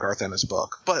me to read a Garth Ennis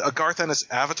book, but a Garth Ennis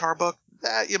Avatar book,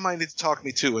 that you might need to talk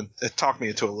me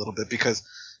into a little bit, because,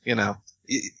 I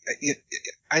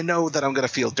know that I'm going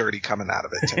to feel dirty coming out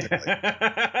of it typically.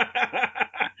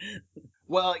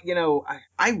 Well,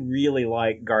 I really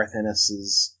like Garth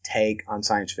Ennis's take on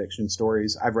science fiction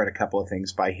stories. I've read a couple of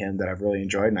things by him that I've really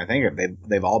enjoyed, and I think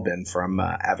they've all been from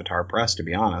Avatar Press, to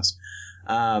be honest.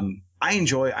 I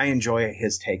enjoy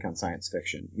his take on science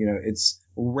fiction. It's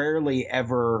rarely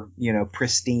ever,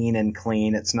 pristine and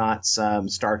clean. It's not some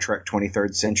Star Trek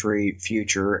 23rd century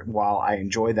future. While I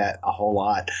enjoy that a whole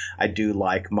lot, I do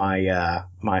like my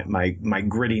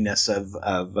grittiness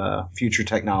of future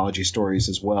technology stories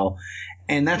as well.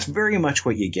 And that's very much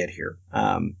what you get here.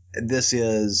 This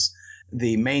is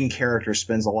the main character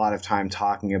spends a lot of time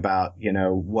talking about,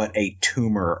 what a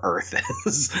tumor Earth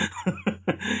is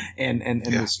and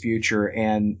this future,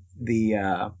 and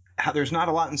the how there's not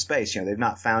a lot in space. They've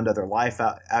not found other life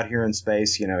out here in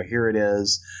space. Here it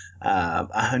is,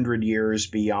 100 years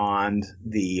beyond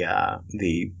the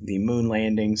moon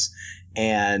landings,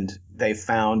 and they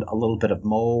found a little bit of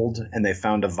mold, and they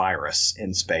found a virus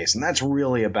in space, and that's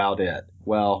really about it.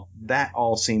 Well, that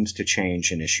all seems to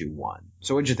change in issue 1.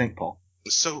 So what'd you think, Paul?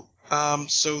 So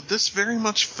this very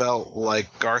much felt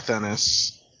like Garth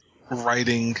Ennis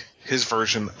writing his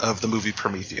version of the movie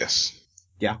Prometheus.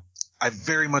 Yeah. I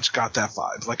very much got that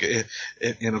vibe. Like,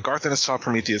 Garth Ennis saw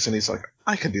Prometheus and he's like,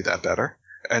 I can do that better.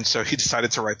 And so he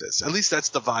decided to write this. At least that's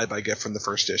the vibe I get from the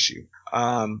first issue.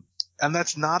 And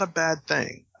that's not a bad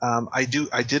thing. I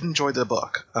did enjoy the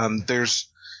book.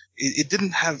 It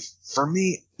didn't have, for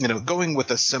me, going with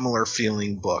a similar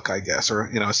feeling book, I guess, or,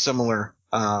 a similar,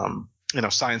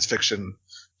 science fiction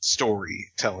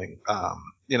storytelling.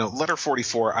 Letter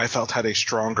 44, I felt had a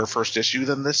stronger first issue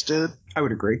than this did. I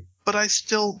would agree. But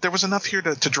there was enough here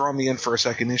to draw me in for a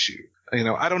second issue.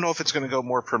 I don't know if it's going to go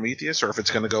more Prometheus or if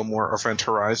it's going to go more Event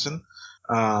Horizon.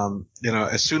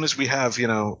 As soon as we have,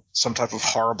 some type of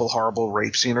horrible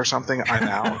rape scene or something, I'm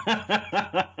out.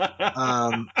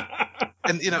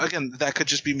 And, again, that could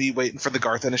just be me waiting for the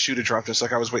Garth Ennis shoe to drop, just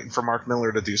like I was waiting for Mark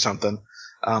Miller to do something.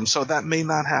 So that may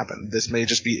not happen. This may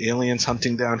just be aliens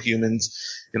hunting down humans,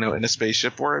 in a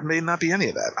spaceship, or it may not be any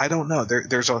of that. I don't know.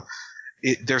 There's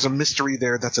a mystery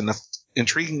there that's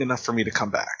intriguing enough for me to come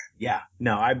back. Yeah.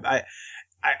 No, I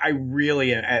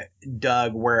really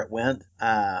dug where it went,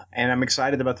 and I'm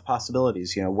excited about the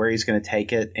possibilities, where he's going to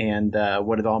take it and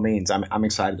what it all means. I'm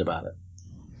excited about it.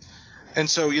 And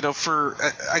so,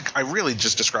 I really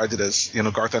just described it as,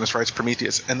 Garth Ennis writes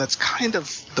Prometheus, and that's kind of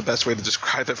the best way to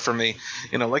describe it for me.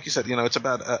 Like you said, it's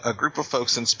about a group of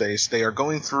folks in space. They are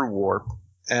going through warp,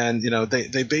 and,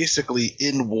 they basically,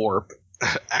 in warp,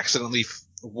 accidentally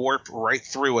warp right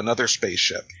through another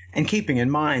spaceship. And keeping in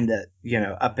mind that,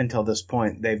 up until this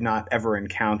point, they've not ever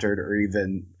encountered or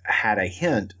even had a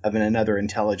hint of another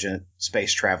intelligent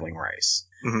space traveling race.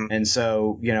 Mm-hmm. And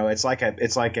so, it's like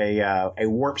a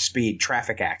warp speed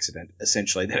traffic accident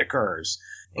essentially that occurs.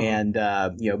 Mm-hmm.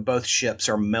 And, both ships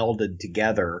are melded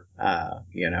together,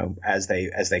 as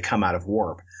they come out of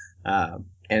warp. And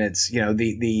it's,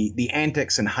 the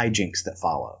antics and hijinks that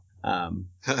follow.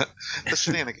 The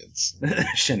shenanigans.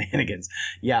 Shenanigans.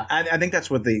 Yeah, I think that's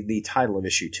what the title of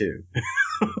issue 2.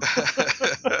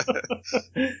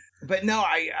 But no,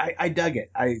 I dug it.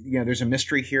 There's a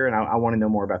mystery here, and I want to know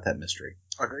more about that mystery.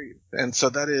 Agreed. And so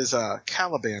that is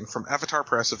Caliban from Avatar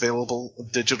Press, available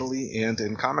digitally and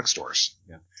in comic stores.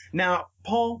 Yeah. Now,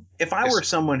 Paul, if I were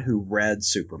someone who read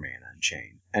Superman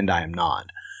Unchained, and I am not,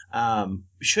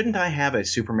 shouldn't I have a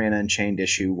Superman Unchained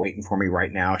issue waiting for me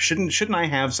right now? Shouldn't I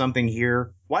have something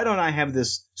here? Why don't I have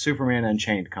this Superman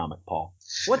Unchained comic, Paul?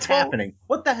 What's happening?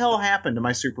 What the hell happened to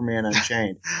my Superman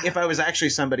Unchained if I was actually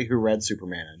somebody who read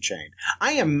Superman Unchained?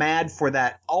 I am mad for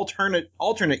that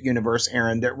alternate universe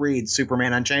Aaron that reads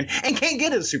Superman Unchained and can't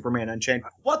get his Superman Unchained.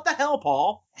 What the hell,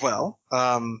 Paul? Well,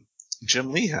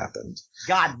 Jim Lee happened.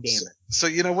 God damn it. So,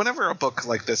 whenever a book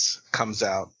like this comes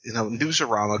out,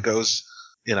 Newsarama goes,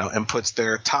 and puts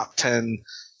their top 10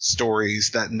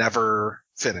 stories that never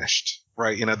finished,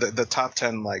 right? The top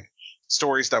 10,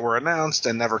 stories that were announced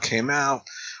and never came out,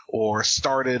 or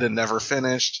started and never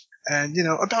finished. And,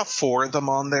 about 4 of them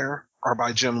on there are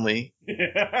by Jim Lee.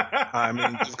 I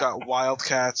mean, you've got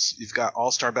Wildcats, you've got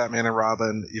All-Star Batman and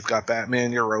Robin, you've got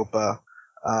Batman Europa.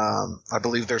 I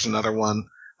believe there's another one.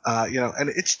 And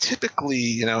it's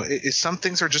typically, some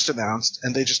things are just announced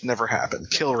and they just never happen.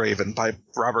 Killraven by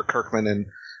Robert Kirkman and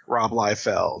Rob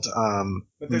Liefeld.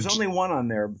 But there's only one on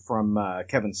there from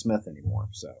Kevin Smith anymore.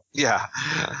 So yeah,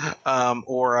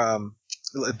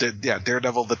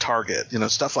 Daredevil, The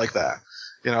Target, stuff like that.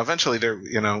 Eventually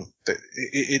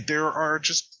there are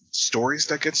just stories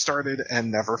that get started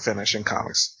and never finish in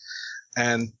comics,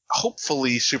 and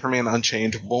hopefully Superman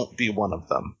Unchained won't be one of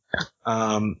them.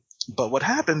 But what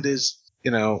happened is,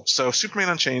 so Superman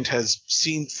Unchained has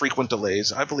seen frequent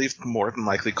delays, I believe more than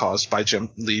likely caused by Jim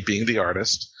Lee being the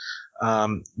artist.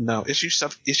 No, issue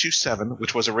 7,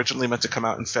 which was originally meant to come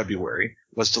out in February,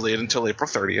 was delayed until April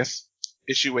 30th.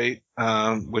 Issue 8,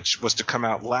 which was to come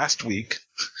out last week,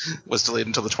 was delayed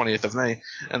until the 20th of May.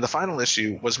 And the final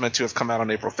issue was meant to have come out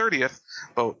on April 30th,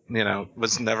 but,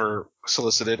 was never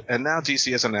solicited. And now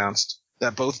DC has announced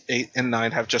that both 8 and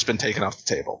 9 have just been taken off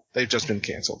the table. They've just been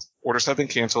canceled. Orders have been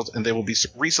canceled, and they will be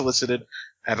resolicited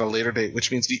at a later date,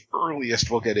 which means the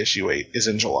earliest we'll get issue 8 is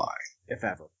in July. If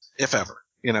ever. If ever.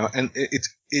 You know, and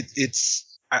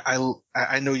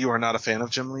I know you are not a fan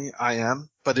of Jim Lee. I am,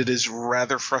 but it is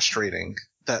rather frustrating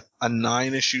that a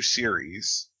 9-issue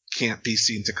series can't be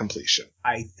seen to completion.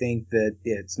 I think that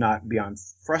it's not beyond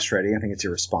frustrating. I think it's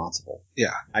irresponsible.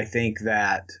 Yeah. I think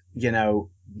that,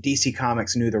 DC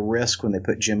Comics knew the risk when they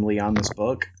put Jim Lee on this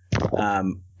book.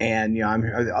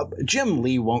 Jim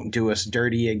Lee won't do us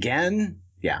dirty again.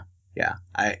 Yeah.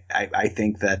 I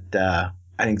think that,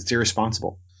 I think it's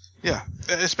irresponsible. Yeah,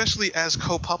 especially as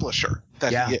co-publisher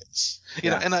that he is.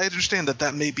 You know, and I understand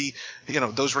that may be,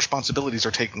 those responsibilities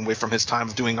are taken away from his time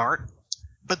of doing art.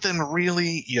 But then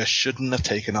really, you shouldn't have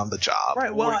taken on the job.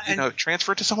 Right, well, or,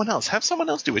 transfer it to someone else. Have someone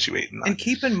else do issue 8 and 9. And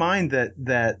keep in mind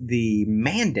that the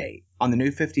mandate on the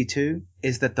New 52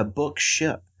 is that the books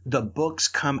ship. The books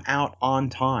come out on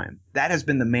time. That has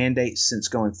been the mandate since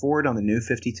going forward on the New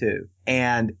 52.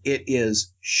 And it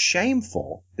is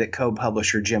shameful that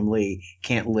co-publisher Jim Lee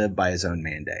can't live by his own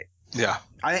mandate. Yeah.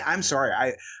 I'm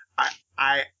sorry.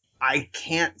 I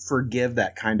can't forgive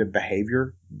that kind of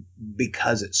behavior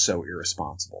because it's so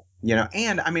irresponsible.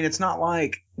 And I mean, it's not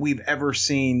like we have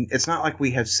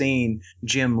seen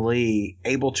Jim Lee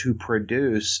able to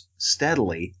produce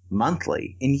steadily,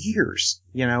 monthly, in years.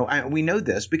 We know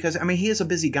this because, I mean, he is a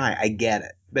busy guy. I get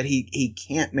it. But he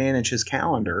can't manage his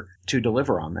calendar to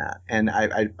deliver on that. And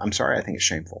I'm sorry. I think it's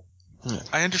shameful.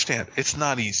 I understand. It's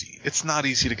not easy. It's not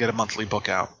easy to get a monthly book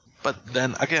out. But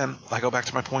then, again, I go back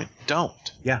to my point.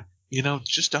 Don't. Yeah.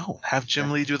 Just don't. Have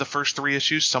Jim Lee do the first 3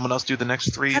 issues. Someone else do the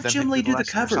next 3. Have Jim Lee do the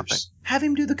covers. Have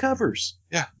him do the covers.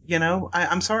 Yeah.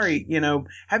 I'm sorry.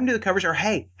 Have him do the covers, or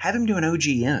hey, have him do an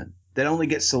OGN that only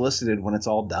gets solicited when it's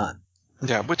all done.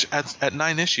 Yeah, which at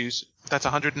 9 issues, that's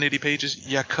 180 pages.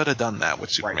 You could have done that with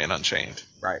Superman Unchained.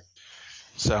 Right.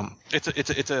 So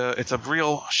it's a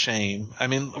real shame. I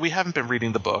mean, we haven't been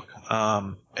reading the book,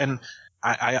 and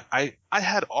I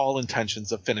had all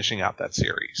intentions of finishing out that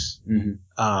series.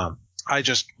 Mm-hmm. I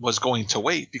just was going to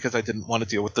wait because I didn't want to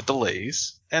deal with the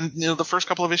delays. And, the first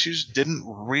couple of issues didn't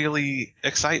really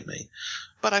excite me.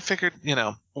 But I figured,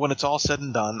 when it's all said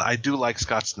and done, I do like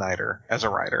Scott Snyder as a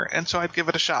writer. And so I'd give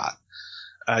it a shot,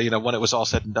 when it was all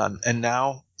said and done. And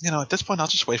now, at this point, I'll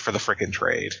just wait for the frickin'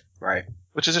 trade. Right.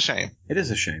 Which is a shame. It is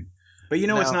a shame. But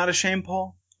what's not a shame,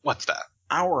 Paul? What's that?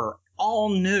 Our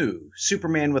all-new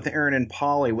Superman with Aaron and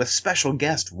Polly with special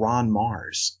guest Ron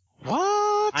Mars.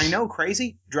 What? I know,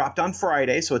 crazy. Dropped on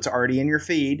Friday, so it's already in your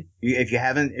feed. If you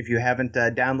haven't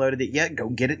downloaded it yet, go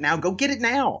get it now. Go get it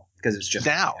now because it's just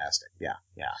fantastic.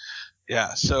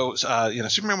 Yeah. So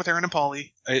Superman with Aaron and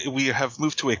Polly. We have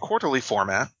moved to a quarterly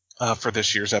format for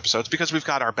this year's episodes because we've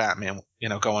got our Batman,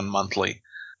 going monthly.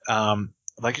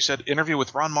 Like you said, interview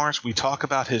with Ron Mars. We talk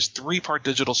about his 3-part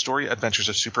digital story, Adventures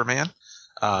of Superman.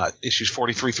 Issues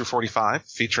 43 through 45,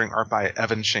 featuring art by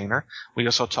Evan Shaner. We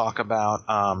also talk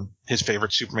about his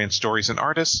favorite Superman stories and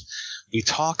artists. We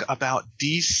talk about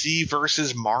DC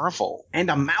versus Marvel. And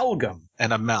Amalgam.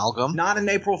 Not an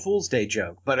April Fool's Day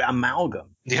joke, but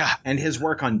Amalgam. Yeah. And his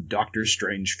work on Doctor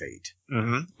Strange Fate.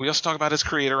 Mm-hmm. We also talk about his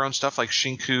creator-owned stuff like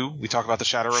Shinku. We talk about the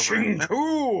Shadow over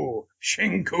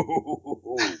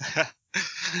Shinku!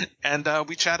 And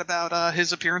we chat about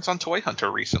his appearance on Toy Hunter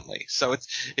recently. So it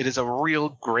is a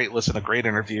real great listen, a great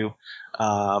interview.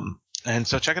 And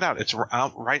so check it out. It's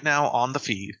out right now on the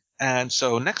feed. And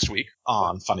so next week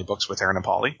on Funny Books with Aaron and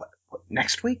Polly.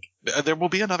 Next week? There will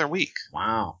be another week.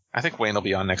 Wow. I think Wayne will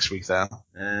be on next week, though.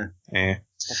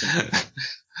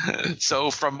 So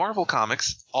from Marvel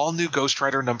Comics, all new Ghost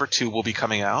Rider #2 will be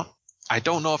coming out. I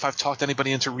don't know if I've talked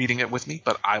anybody into reading it with me,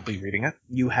 but I'll be reading it.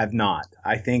 You have not.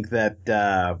 I think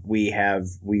that we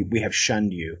have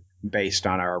shunned you based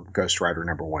on our Ghost Rider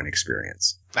 #1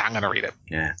 experience. I'm going to read it.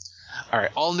 Yeah. All right.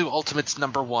 All new Ultimates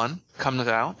 #1 comes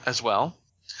out as well.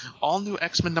 All new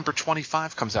X-Men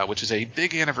 #25 comes out, which is a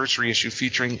big anniversary issue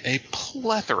featuring a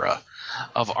plethora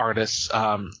of artists.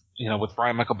 With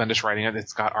Brian Michael Bendis writing it,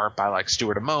 it's got art by like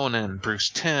Stuart Amon and Bruce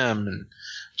Timm and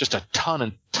just a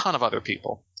ton of other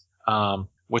people.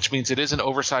 Which means it is an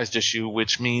oversized issue,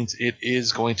 which means it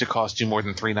is going to cost you more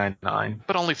than $3.99,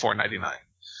 but only $4.99.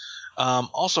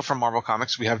 Also from Marvel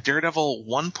Comics, we have Daredevil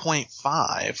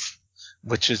 1.5,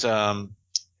 which is a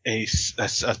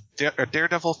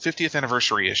Daredevil 50th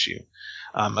anniversary issue.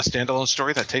 A standalone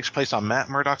story that takes place on Matt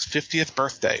Murdock's 50th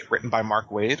birthday, written by Mark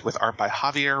Waid with art by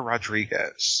Javier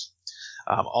Rodriguez.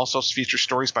 Also features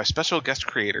stories by special guest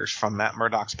creators from Matt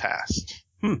Murdock's past.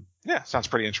 Yeah, sounds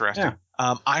pretty interesting.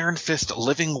 Yeah. Iron Fist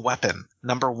Living Weapon,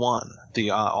 #1.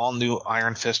 The all-new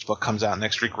Iron Fist book comes out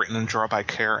next week, written and drawn by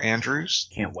Care Andrews.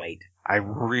 Can't wait. I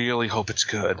really hope it's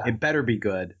good. It better be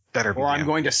good. Better be. Or I'm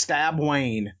going to stab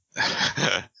Wayne.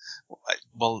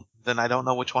 Well, then I don't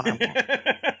know which one I want.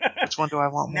 Which one do I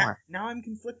want more? Now I'm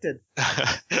conflicted.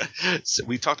 So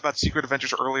we talked about Secret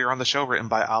Adventures earlier on the show, written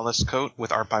by Alice Coate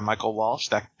with art by Michael Walsh.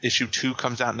 That issue 2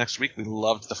 comes out next week. We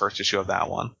loved the first issue of that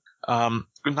one.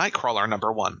 Nightcrawler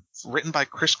 #1, written by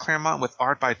Chris Claremont with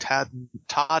art by Todd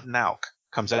Nauck,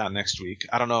 comes out next week.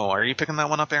 I don't know. Are you picking that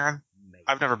one up, Aaron? Maybe.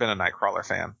 I've never been a Nightcrawler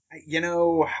fan.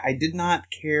 I did not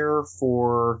care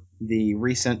for the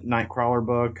recent Nightcrawler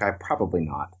book. I probably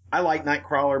not. I like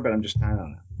Nightcrawler, but I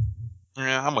don't know.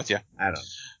 Yeah, I'm with you. I don't know.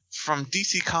 From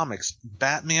DC Comics,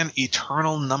 Batman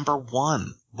Eternal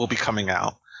 #1 will be coming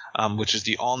out, which is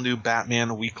the all-new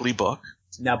Batman weekly book.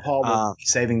 Now, Paul, will be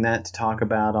saving that to talk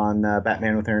about on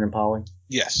Batman with Aaron and Polly?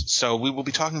 Yes, so we will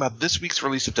be talking about this week's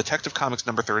release of Detective Comics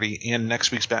 #30 and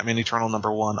next week's Batman Eternal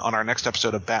 #1 on our next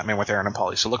episode of Batman with Aaron and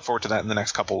Polly, so look forward to that in the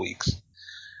next couple weeks.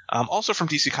 Also from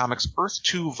DC Comics, Earth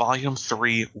 2 Volume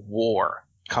 3 War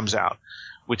comes out,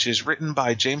 which is written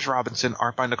by James Robinson,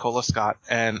 art by Nicola Scott,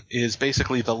 and is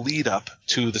basically the lead-up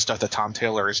to the stuff that Tom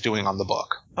Taylor is doing on the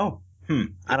book. Oh,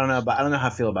 I don't know how I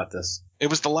feel about this. It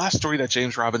was the last story that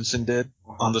James Robinson did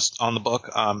on the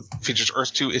book. Features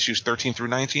Earth 2 issues 13 through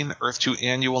 19, Earth 2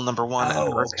 Annual #1,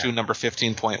 and Earth 2 number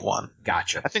 15.1.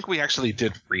 Gotcha. I think we actually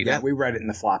did read it. Yeah, we read it in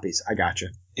the floppies. I gotcha.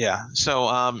 Yeah.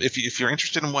 So if you're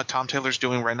interested in what Tom Taylor's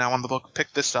doing right now on the book,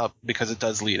 pick this up because it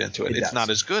does lead into it. It's not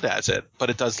as good as it, but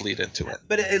it does lead into it.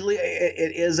 But it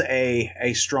is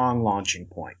a strong launching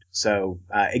point. So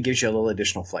it gives you a little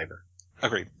additional flavor.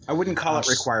 Agreed. I wouldn't call it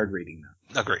required reading,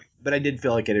 though. Agreed. But I did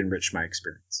feel like it enriched my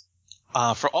experience.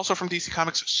 Also from DC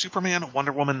Comics, Superman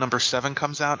Wonder Woman #7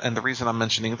 comes out, and the reason I'm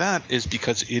mentioning that is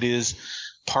because it is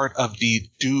part of the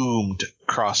Doomed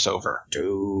crossover.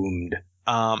 Doomed.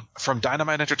 From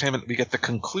Dynamite Entertainment, we get the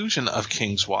conclusion of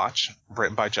King's Watch,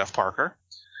 written by Jeff Parker.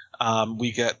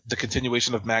 We get the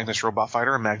continuation of Magnus Robot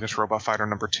Fighter and Magnus Robot Fighter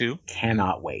 #2.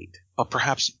 Cannot wait. But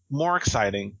perhaps more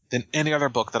exciting than any other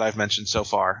book that I've mentioned so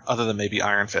far, other than maybe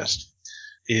Iron Fist,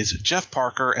 is Jeff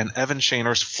Parker and Evan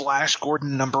Shaner's Flash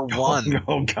Gordon #1.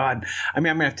 Oh God! I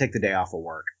mean, I'm gonna have to take the day off of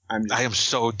work. I am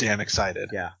so damn excited.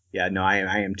 Yeah. No,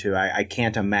 I am too. I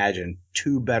can't imagine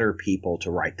two better people to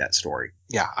write that story.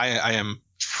 Yeah, I am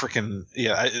freaking.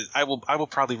 Yeah, I will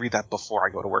probably read that before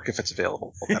I go to work if it's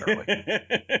available.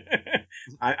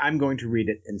 I'm going to read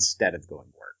it instead of going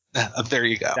to work. There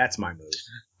you go. That's my move.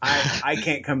 I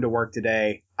can't come to work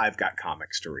today. I've got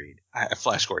comics to read.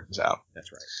 Flash Gordon's out. That's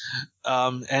right.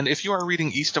 And if you are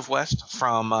reading East of West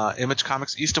from Image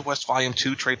Comics, East of West Volume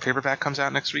 2 trade paperback comes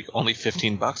out next week. Only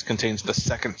 $15. Contains the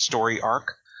second story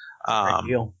arc. Great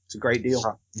deal. It's a great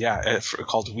deal.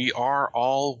 Called We Are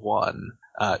All One.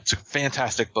 It's a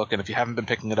fantastic book, and if you haven't been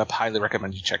picking it up, highly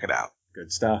recommend you check it out.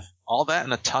 Good stuff. All that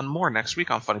and a ton more next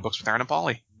week on Funny Books with Aaron and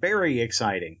Polly. Very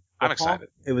exciting. I'm excited.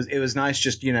 It was nice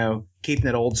just, keeping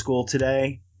it old school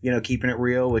today, keeping it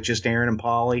real with just Aaron and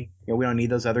Polly. We don't need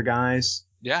those other guys.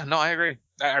 Yeah, no, I agree.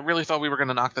 I really thought we were going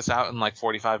to knock this out in like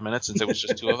 45 minutes since it was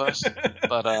just two of us.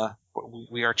 But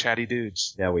we are chatty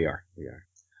dudes. Yeah, we are.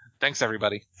 Thanks,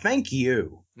 everybody. Thank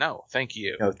you. No, thank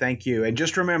you. No, thank you. And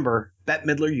just remember, Bette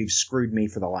Midler, you've screwed me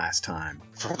for the last time.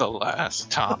 For the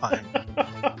last time.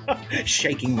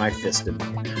 Shaking my fist at me.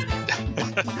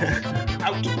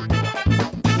 Out.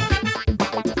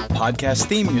 Podcast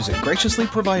theme music graciously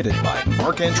provided by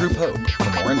Mark Andrew Pope.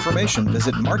 For more information,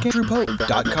 visit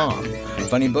markandrewpope.com.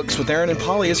 Funny Books with Aaron and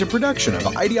Polly is a production of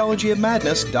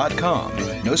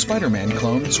ideologyofmadness.com. No Spider-Man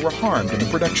clones were harmed in the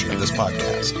production of this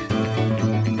podcast.